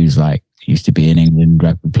Haskell, who's like used to be an England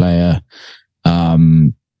record player.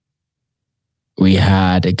 We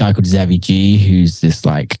had a guy called Zevi G, who's this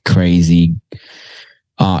like crazy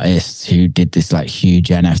artist who did this like huge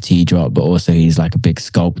NFT drop, but also he's like a big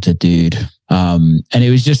sculptor dude. And it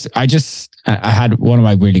was just, I had one of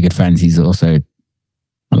my really good friends. He's also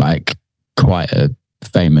like quite a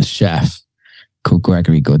famous chef called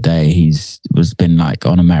Gregory Godet. He's been like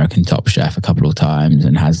on American Top Chef a couple of times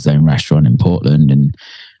and has his own restaurant in Portland. And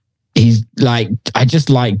he's like, I just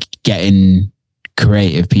like getting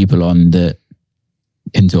creative people on that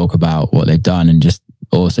can talk about what they've done and just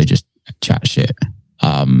also just chat shit.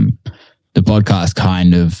 The podcast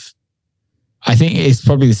kind of, I think it's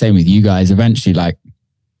probably the same with you guys. Eventually, like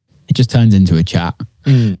it just turns into a chat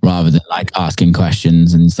rather than like asking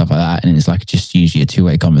questions and stuff like that. And it's like just usually a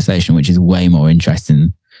two-way conversation, which is way more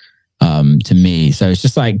interesting to me. So it's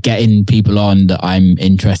just like getting people on that I'm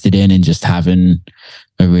interested in and just having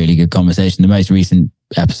a really good conversation. The most recent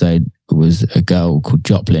episode was a girl called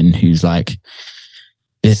Joplin, who's like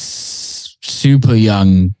this super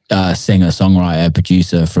young singer, songwriter,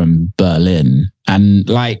 producer from Berlin. And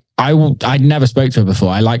like I'd never spoke to her before.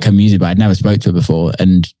 I like her music, but I'd never spoke to her before.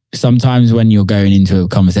 And sometimes when you're going into a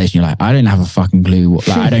conversation, you're like, I don't have a fucking clue.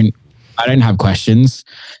 I don't have questions.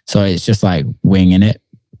 So it's just like winging it.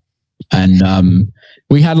 And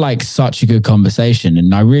we had like such a good conversation,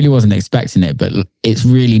 and I really wasn't expecting it, but it's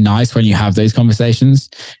really nice when you have those conversations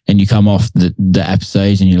and you come off the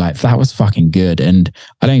episodes and you're like, that was fucking good. And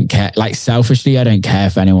I don't care, like selfishly, I don't care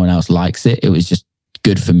if anyone else likes it. It was just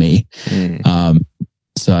good for me.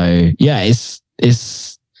 So yeah,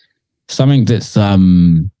 it's something that's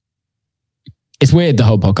it's weird, the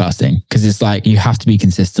whole podcast thing, because it's like you have to be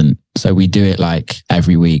consistent. So we do it like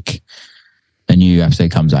every week. A new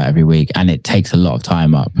episode comes out every week, and it takes a lot of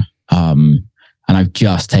time up. And I've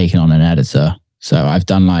just taken on an editor. So I've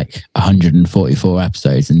done like 144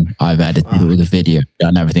 episodes, and I've edited it with a video,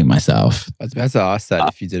 done everything myself. I was about to ask that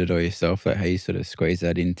if you did it all yourself, like how you sort of squeeze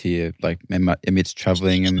that into your, like amidst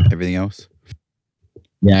traveling and everything else.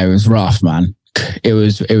 Yeah, it was rough, man. It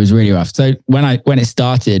was really rough. So when it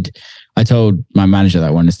started, I told my manager that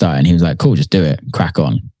I wanted to start, and he was like, cool, just do it, crack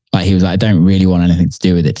on. Like, he was like, I don't really want anything to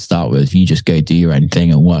do with it to start with. You just go do your own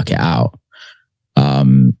thing and work it out.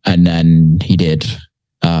 And then he did,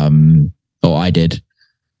 or I did,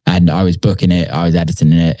 and I was booking it, I was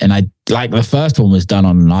editing it, and I like the first one was done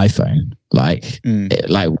on an iPhone. Like,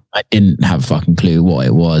 like I didn't have a fucking clue what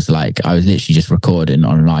it was. Like, I was literally just recording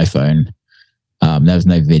on an iPhone. There was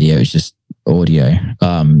no video; it was just audio.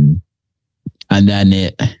 And then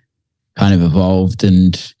it kind of evolved,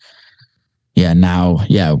 and now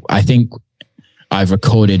I think I've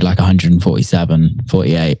recorded like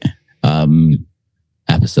 48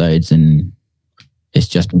 episodes, and it's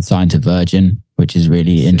just been signed to Virgin, which is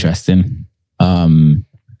really interesting.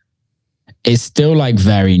 It's still like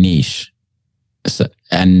very niche, so,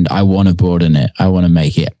 and I want to broaden it. I want to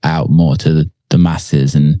make it out more to the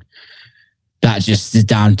masses, and that just is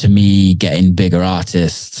down to me getting bigger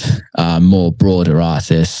artists, more broader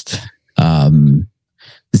artists.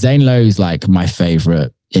 Zane Lowe's like my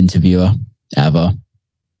favorite interviewer ever.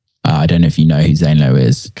 I don't know if you know who Zane Lowe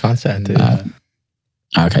is. Can't say I do.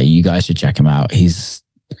 Okay, you guys should check him out. He's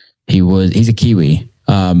a Kiwi.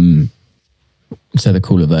 So the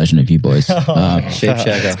cooler version of you boys. Shape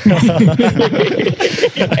shagger.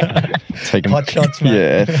 Take Pot shots, man.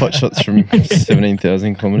 Yeah, pot shots from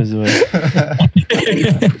 17,000 kilometers away.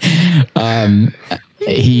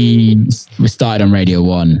 He started on Radio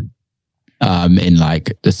 1 in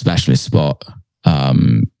like the specialist spot,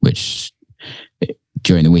 which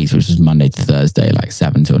during the weeks, which was Monday to Thursday, like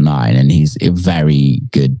 7 till 9. And he's a very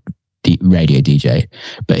good radio DJ,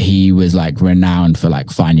 but he was like renowned for like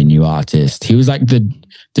finding new artists. He was like the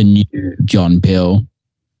new John Peel,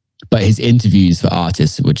 but his interviews for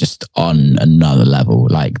artists were just on another level.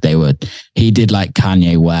 Like he did like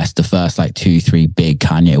Kanye West, the first like 2-3 big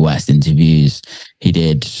Kanye West interviews. He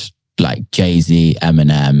did like Jay-Z,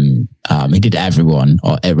 Eminem. He did everyone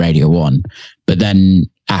at Radio 1, but then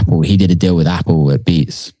Apple, he did a deal with Apple at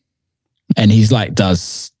Beats, and he's like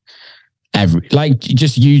does like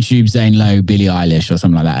just YouTube Zane Lowe, Billie Eilish or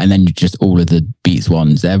something like that, and then just all of the Beats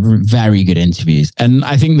ones. They're very good interviews. And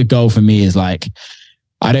I think the goal for me is like,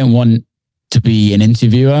 I don't want to be an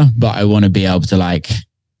interviewer, but I want to be able to like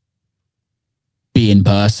be in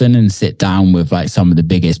person and sit down with like some of the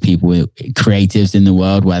biggest people, creatives in the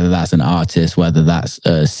world, whether that's an artist, whether that's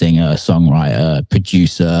a singer, songwriter,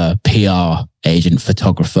 producer, PR agent,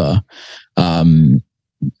 photographer.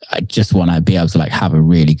 I just want to be able to like have a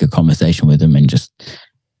really good conversation with them and just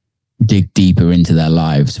dig deeper into their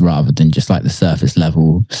lives rather than just like the surface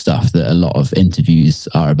level stuff that a lot of interviews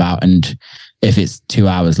are about. And if it's 2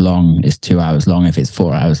 hours long, it's 2 hours long. If it's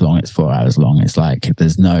 4 hours long, it's 4 hours long. It's like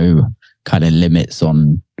there's no kind of limits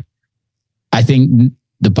on. I think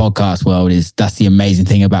the podcast world that's the amazing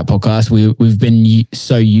thing about podcasts. We've been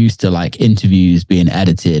so used to like interviews being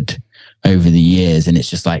edited over the years, and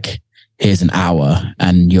it's just like, here's an hour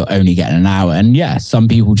and you're only getting an hour. And yeah, some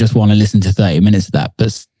people just want to listen to 30 minutes of that.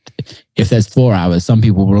 But if there's 4 hours, some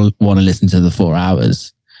people will want to listen to the 4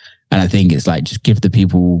 hours. And I think it's like, just give the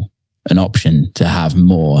people an option to have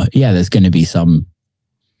more. Yeah, there's going to be some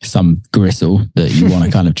gristle that you want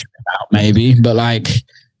to kind of trim out maybe. But like,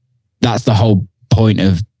 that's the whole point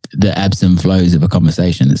of the ebbs and flows of a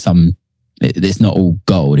conversation. It's not all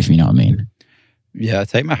gold, if you know what I mean. Yeah, I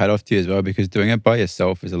take my hat off to you as well, because doing it by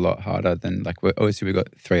yourself is a lot harder than like, obviously we've got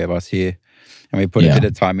 3 of us here and we put a bit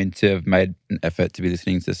of time into, have made an effort to be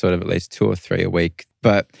listening to sort of at least 2 or 3 a week,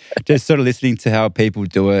 but just sort of listening to how people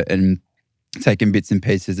do it and taking bits and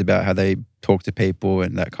pieces about how they talk to people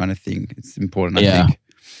and that kind of thing. It's important, I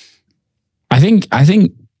think. I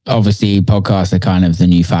think obviously podcasts are kind of the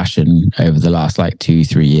new fashion over the last like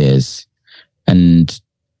 2-3 years. And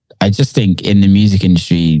I just think in the music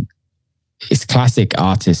industry, it's classic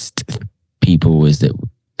artist people is that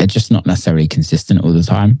they're just not necessarily consistent all the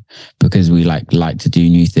time, because we like to do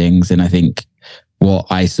new things. And I think what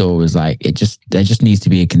I saw was like, there just needs to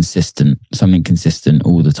be something consistent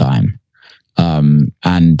all the time.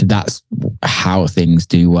 And that's how things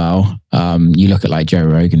do well. You look at like Joe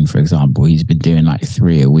Rogan, for example, he's been doing like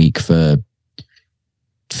 3 a week for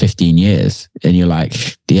 15 years. And you're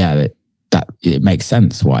like, yeah, that it makes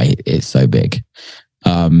sense why it's so big.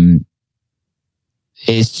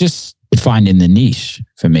 It's just finding the niche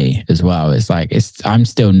for me as well. It's like, I'm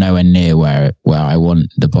still nowhere near where I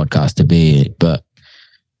want the podcast to be,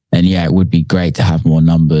 and yeah, it would be great to have more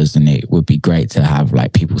numbers, and it would be great to have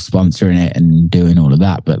like people sponsoring it and doing all of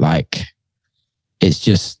that. But like, it's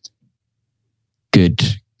just good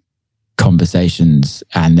conversations,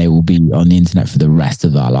 and they will be on the internet for the rest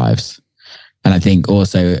of our lives. And I think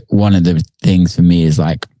also one of the things for me is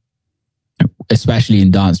like, especially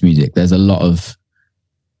in dance music, there's a lot of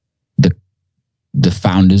the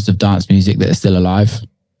founders of dance music that are still alive,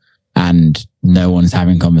 and no one's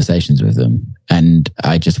having conversations with them. And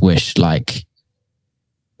I just wish like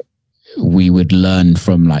we would learn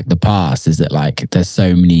from like the past, is that like there's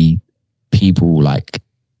so many people, like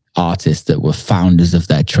artists, that were founders of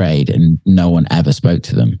their trade and no one ever spoke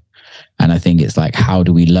to them. And I think it's like, how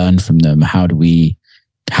do we learn from them? How do we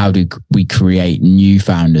create new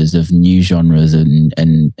founders of new genres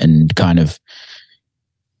and kind of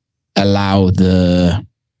allow the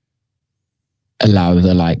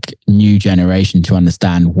like new generation to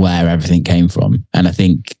understand where everything came from. And I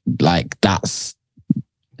think like that's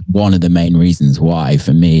one of the main reasons why,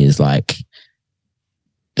 for me, is like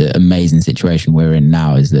the amazing situation we're in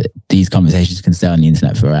now, is that these conversations can stay on the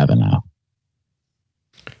internet forever now.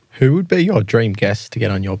 Who would be your dream guest to get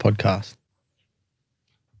on your podcast?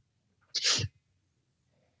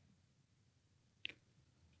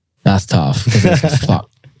 That's tough. Fuck.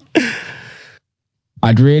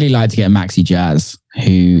 I'd really like to get Maxi Jazz,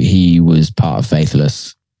 who he was part of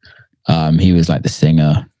Faithless. He was like the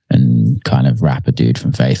singer and kind of rapper dude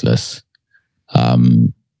from Faithless.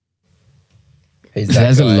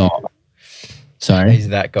 There's a lot. Sorry? He's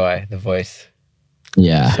that guy, the voice.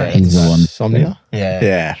 Yeah, So he's the one. Somnia? Yeah.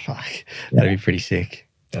 Yeah, fuck. That'd be pretty sick.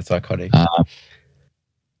 That's iconic.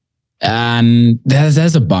 And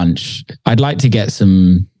there's a bunch. I'd like to get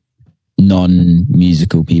some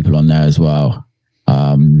non-musical people on there as well.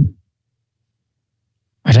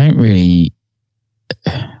 I don't really...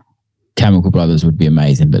 Chemical Brothers would be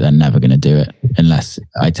amazing, but they're never going to do it unless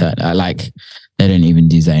they don't even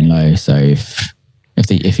do Zane Lowe. So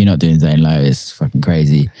if you're not doing Zane Lowe, it's fucking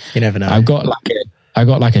crazy. You never know. I got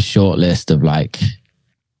like a short list of like,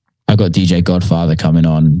 I've got DJ Godfather coming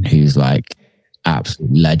on, who's like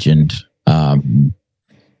absolute legend.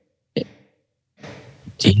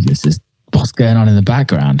 Jesus, what's going on in the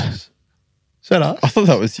background? Shut up. I thought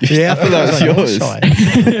that was you. Yeah, I thought that was yours.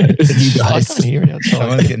 You I guys. can't hear it outside.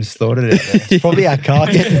 Someone's getting slaughtered out there. It's probably our car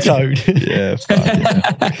getting towed. Yeah,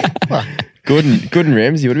 fuck. Gordon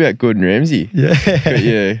Ramsay. What about Gordon Ramsay? Yeah.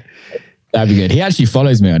 Yeah. That'd be good. He actually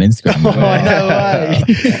follows me on Instagram. Oh, no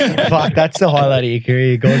way. Fuck, that's the highlight of your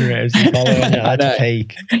career. Gordon Ramsay following you. That's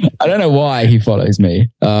peak. I don't know why he follows me.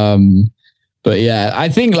 But yeah, I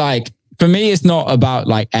think like, for me, it's not about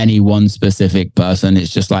like any one specific person.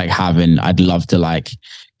 It's just like I'd love to like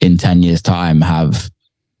in 10 years time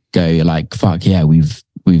go like, fuck yeah, we've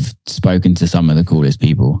spoken to some of the coolest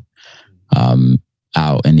people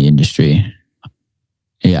out in the industry.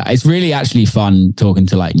 Yeah, it's really actually fun talking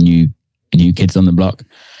to like new kids on the block,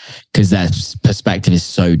 because their perspective is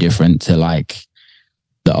so different to like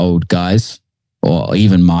the old guys or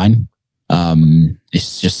even mine.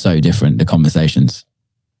 It's just so different, the conversations.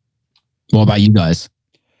 What about you guys?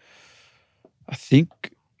 I think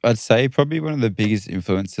I'd say probably one of the biggest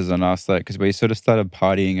influences on us, like, because we sort of started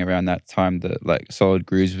partying around that time that like Solid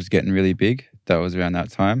Grooves was getting really big. That was around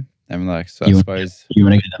that time. And like, so I suppose... You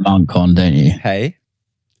want to get the monk on, don't you? Hey?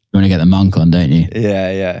 You want to get the monk on, don't you?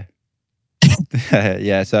 Yeah.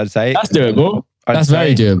 Yeah, so I'd say... That's doable. That's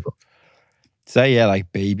very doable. Say, yeah, like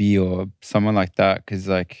Baby or someone like that, because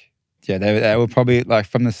like... Yeah, they were probably like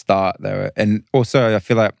from the start. They were, and also I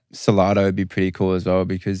feel like Salado would be pretty cool as well,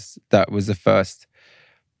 because that was the first.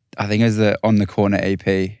 I think it was the On the Corner EP.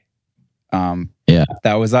 Yeah,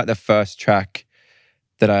 that was like the first track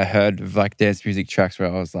that I heard of like dance music tracks where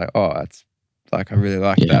I was like, oh, that's like I really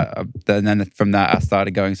like that. And then from that I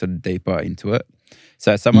started going sort of deeper into it.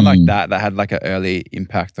 So someone like that had like an early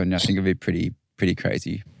impact on you, I think it'd be pretty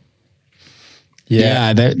crazy.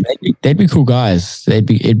 Yeah, they'd be cool guys. It'd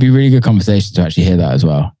be really good conversation to actually hear that as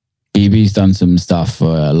well. BB's done some stuff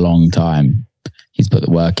for a long time. He's put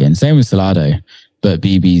the work in. Same with Salado, but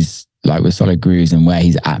BB's like with Solid Grooves, and where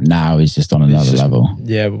he's at now is just on another level.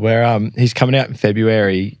 Yeah, he's coming out in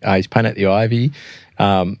February. He's playing at the Ivy.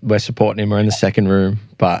 We're supporting him. We're in the second room,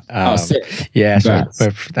 but yeah. So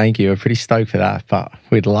thank you. We're pretty stoked for that. But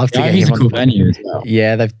we'd love to get him a cool venue as well.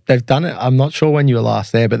 Yeah, they've done it. I'm not sure when you were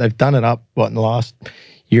last there, but they've done it up in the last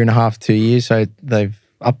year and a half, 2 years. So they've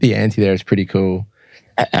upped the ante there. It's pretty cool.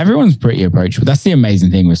 Everyone's pretty approachable. That's the amazing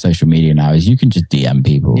thing with social media now is you can just DM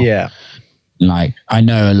people. Yeah. Like, I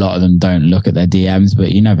know a lot of them don't look at their DMs,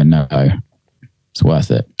 but you never know. It's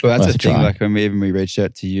worth it. Well, that's the thing. Like when we reached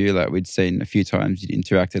out to you, like we'd seen a few times you'd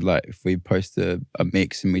interacted. Like if we post a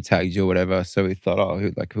mix and we tagged you or whatever, so we thought,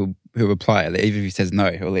 he'll reply. Even if he says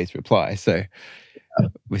no, he'll at least reply. So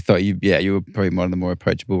we thought you were probably one of the more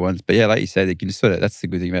approachable ones. But yeah, like you said, you can just that's the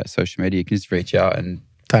good thing about social media. You can just reach out and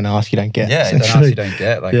don't ask, you don't get. Yeah, don't ask, you don't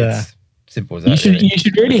get. Like it's simple as that. You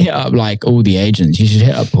should really hit up like all the agents. You should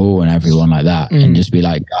hit up Paul and everyone like that, and just be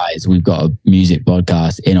like, guys, we've got a music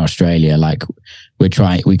podcast in Australia. Like, we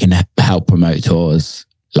can help promote tours.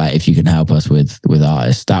 Like, if you can help us with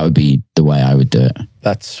artists, that would be the way I would do it.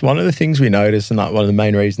 That's one of the things we noticed, and like one of the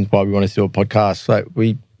main reasons why we wanted to do a podcast. Like,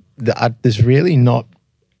 there's really not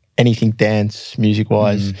anything dance music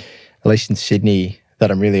wise, at least in Sydney, that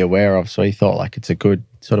I'm really aware of. So we thought like it's a good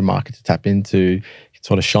sort of market to tap into,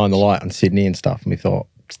 sort of shine the light on Sydney and stuff. And we thought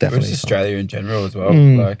it's definitely just Australia in general as well.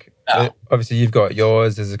 Like obviously you've got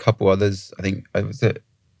yours. There's a couple others. I think was it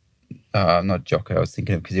not Jocko. I was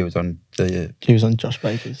thinking of because he was on Josh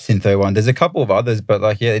Baker's Syntho one. There's a couple of others, but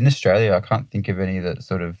like in Australia, I can't think of any that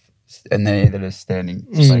sort of and any that are standing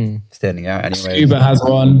out. Anyway,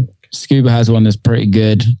 Scuba has one that's pretty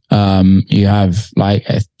good. You have like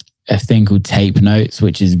a thing called Tape Notes,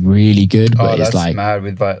 which is really good. But that's it's like mad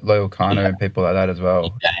with like Loyal Kano and people like that as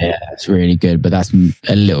well. Yeah, it's really good, but that's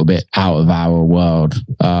a little bit out of our world.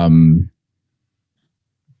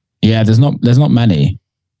 There's not many.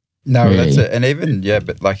 No, really. That's it. And even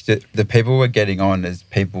but like the people we're getting on is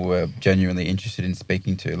people we're genuinely interested in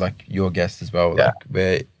speaking to, like your guests as well. Like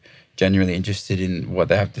we're genuinely interested in what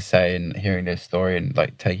they have to say and hearing their story and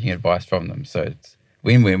like taking advice from them. So it's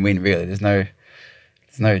win-win-win really. There's no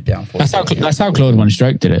downfall. That's how Claude One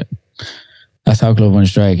Stroke did it. That's how Claude One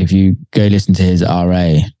Stroke. If you go listen to his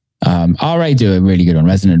RA, RA do a really good on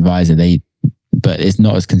Resident Advisor. But it's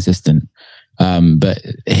not as consistent. But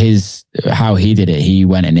how he did it, he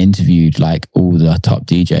went and interviewed like all the top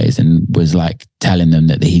DJs and was like telling them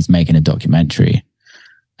that he's making a documentary,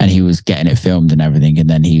 and he was getting it filmed and everything. And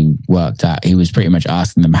then he was pretty much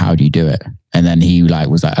asking them, how do you do it? And then he like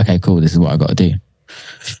was like, okay, cool, this is what I got to do.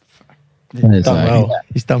 He's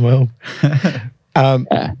done well.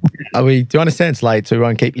 We do understand it's late, so we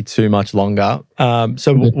won't keep you too much longer.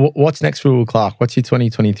 So what's next for Will Clarke? What's your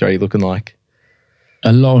 2023 looking like?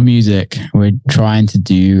 A lot of music. We're trying to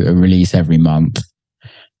do a release every month,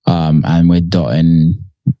 and we're dotting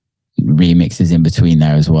remixes in between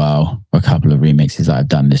there as well. A couple of remixes that I've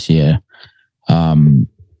done this year.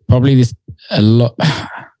 Probably a lot.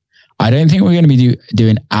 I don't think we're going to be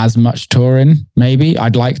doing as much touring. Maybe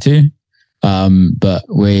I'd like to. But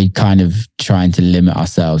we're kind of trying to limit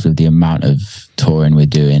ourselves with the amount of touring we're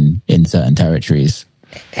doing in certain territories.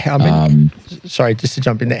 How many? Sorry, just to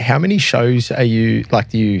jump in there. How many shows do you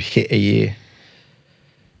hit a year?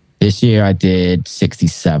 This year I did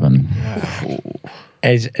 67. Do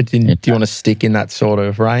you want to stick in that sort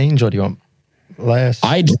of range, or do you want less?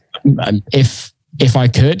 If I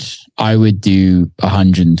could, I would do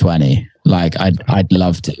 120. Like I'd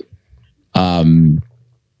love to.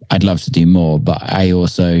 I'd love to do more, but I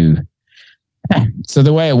also. So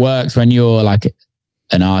the way it works when you're like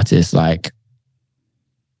an artist, like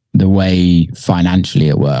the way financially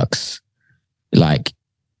it works, like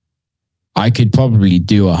I could probably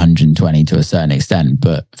do 120 to a certain extent,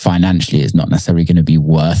 but financially it's not necessarily going to be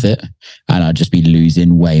worth it. And I'd just be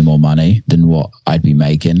losing way more money than what I'd be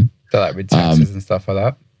making. So like with taxes and stuff like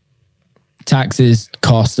that? Taxes,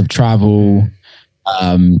 cost of travel,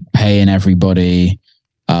 paying everybody.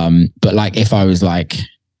 But like if I was like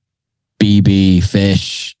BB,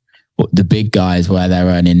 Fish, the big guys where they're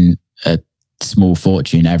earning a small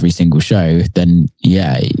fortune every single show, then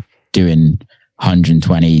doing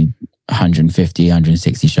 120, 150,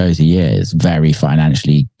 160 shows a year is very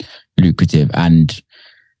financially lucrative. And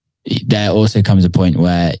there also comes a point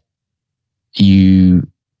where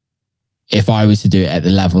if I was to do it at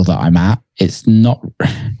the level that I'm at, it's not,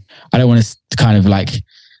 I don't want to kind of like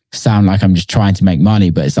sound like I'm just trying to make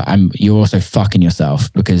money, but it's like you're also fucking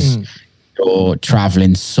yourself because you're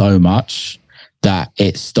traveling so much that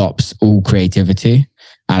it stops all creativity,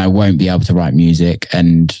 and I won't be able to write music.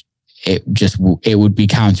 And it would be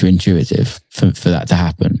counterintuitive for that to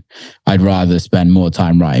happen. I'd rather spend more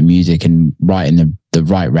time writing music and writing the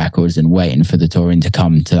right records and waiting for the touring to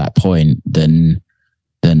come to that point than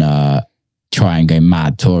try and go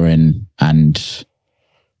mad touring. And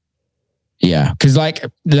yeah, because like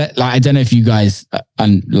I don't know if you guys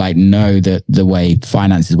know the way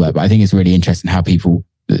finances work, but I think it's really interesting how people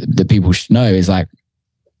should know is like,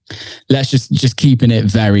 let's just keeping it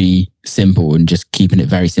very simple and just keeping it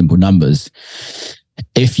very simple numbers.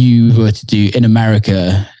 If you were to do in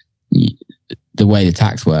America, the way the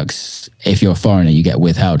tax works, if you're a foreigner, you get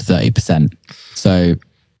withheld 30%. So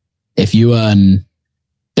if you earn,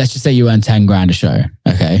 let's just say you earn 10 grand a show,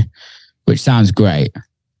 okay, which sounds great.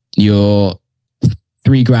 Your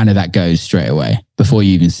 3 grand of that goes straight away before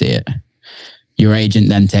you even see it. Your agent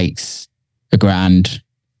then takes $1 grand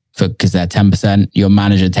because they're 10%. Your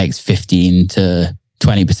manager takes 15 to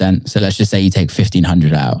 20%. So let's just say you take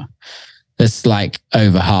 1,500 out. That's like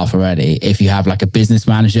over half already. If you have like a business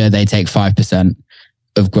manager, they take 5%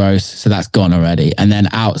 of gross. So that's gone already. And then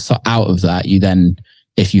out of that, you then,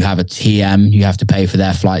 if you have a TM, you have to pay for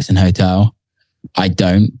their flights and hotel. I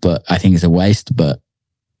don't, but I think it's a waste, but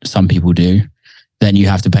some people do. Then you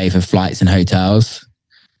have to pay for flights and hotels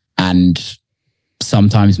and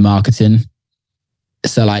sometimes marketing.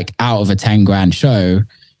 So like out of a 10 grand show,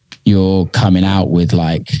 you're coming out with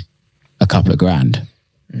like a couple of grand,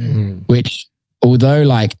 which although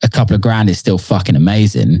like a couple of grand is still fucking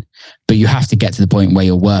amazing, but you have to get to the point where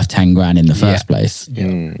you're worth 10 grand in the first place.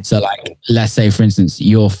 So like, let's say for instance,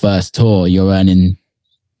 your first tour, you're earning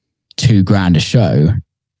 2 grand a show.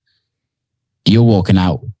 You're walking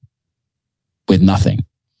out with nothing.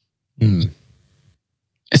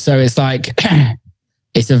 So it's like,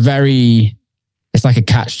 it's like a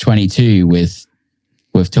catch-22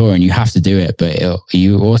 with touring. You have to do it, but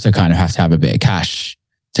you also kind of have to have a bit of cash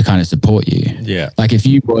to kind of support you. Yeah. Like if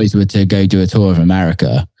you boys were to go do a tour of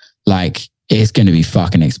America, like it's going to be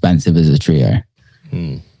fucking expensive as a trio.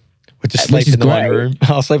 We'll just sleep in the one room.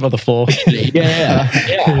 I'll sleep on the floor. Yeah.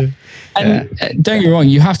 And don't get me wrong,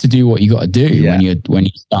 you have to do what you got to do when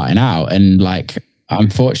you're starting out. And like, I'm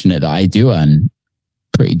fortunate that I do earn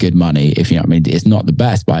pretty good money, if you know what I mean. It's not the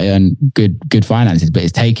best, but I earn good finances. But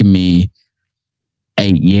it's taken me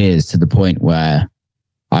 8 years to the point where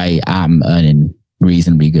I am earning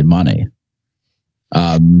reasonably good money.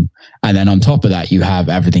 And then on top of that, you have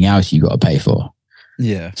everything else you got to pay for.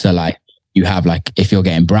 Yeah. So like you have like, if you're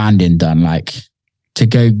getting branding done, like to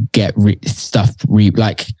go get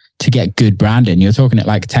to get good branding, you're talking at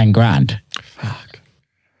like 10 grand. Fuck.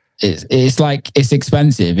 It's like, it's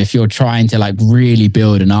expensive if you're trying to like really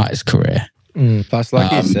build an artist career. Plus,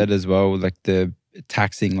 like you said as well, like the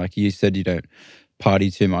taxing, like you said, you don't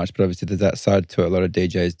party too much, but obviously there's that side to it. A lot of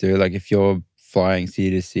DJs do. Like if you're flying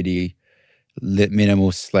city to city,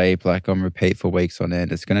 minimal sleep, like on repeat for weeks on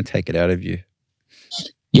end, it's going to take it out of you.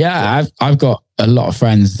 Yeah, I've got a lot of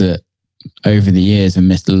friends that over the years have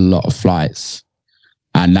missed a lot of flights.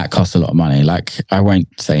 And that costs a lot of money. Like, I won't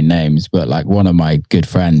say names, but like one of my good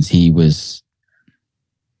friends, this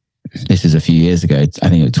is a few years ago, I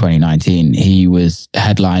think it was 2019. He was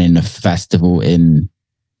headlining a festival in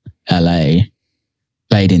LA,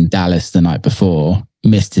 played in Dallas the night before,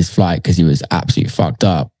 missed his flight because he was absolutely fucked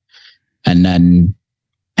up, and then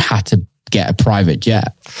had to get a private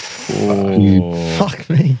jet. Fuck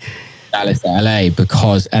me. Dallas to LA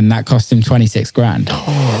and that cost him 26 grand.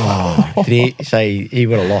 Did he say he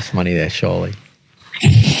would have lost money there, surely?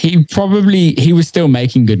 He was still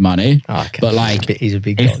making good money. Oh, okay. But like, he's a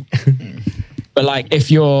big dog. But like,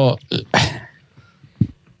 if you're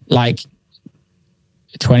like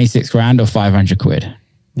 26 grand or 500 quid.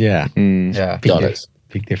 Yeah. Yeah.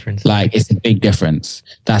 Big difference. Like, it's a big difference.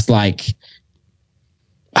 That's like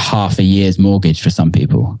half a year's mortgage for some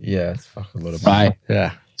people. Yeah. It's fucking a lot of money. Right.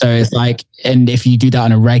 Yeah. So it's like, and if you do that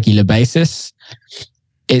on a regular basis,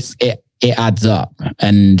 it adds up.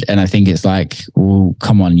 And I think it's like, well,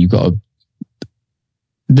 come on, you've got to,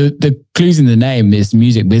 the clues in the name is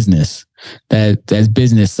music business. There's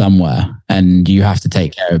business somewhere, and you have to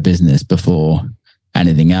take care of business before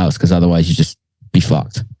anything else, because otherwise you just be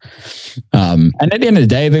fucked. And at the end of the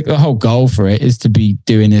day, the whole goal for it is to be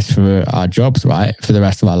doing this for our jobs, right? For the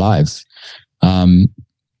rest of our lives. And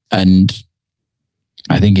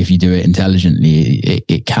I think if you do it intelligently,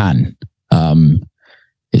 it can.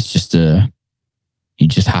 It's just you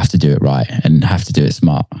just have to do it right and have to do it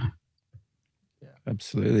smart. Yeah,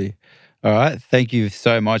 absolutely. All right. Thank you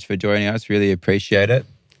so much for joining us. Really appreciate it.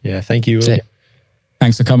 Yeah, thank you.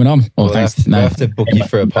 Thanks for coming on. We'll have to book you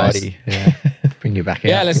for a party. Yeah. Bring you back.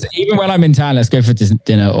 Yeah, even when I'm in town, let's go for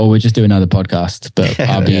dinner, or we'll just do another podcast. But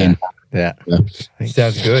I'll be in Yeah.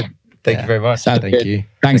 Sounds good. Thank you very much. Sounds Thank good. you.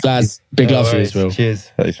 Thanks, lads. Big No love. worries. Will.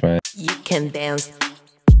 Cheers. Thanks, mate. You can dance.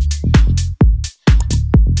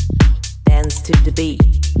 Dance to the beat.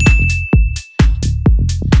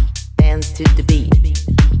 Dance to the beat.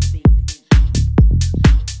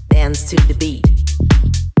 Dance to the beat.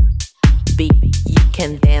 Beat. You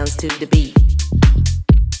can dance to the beat.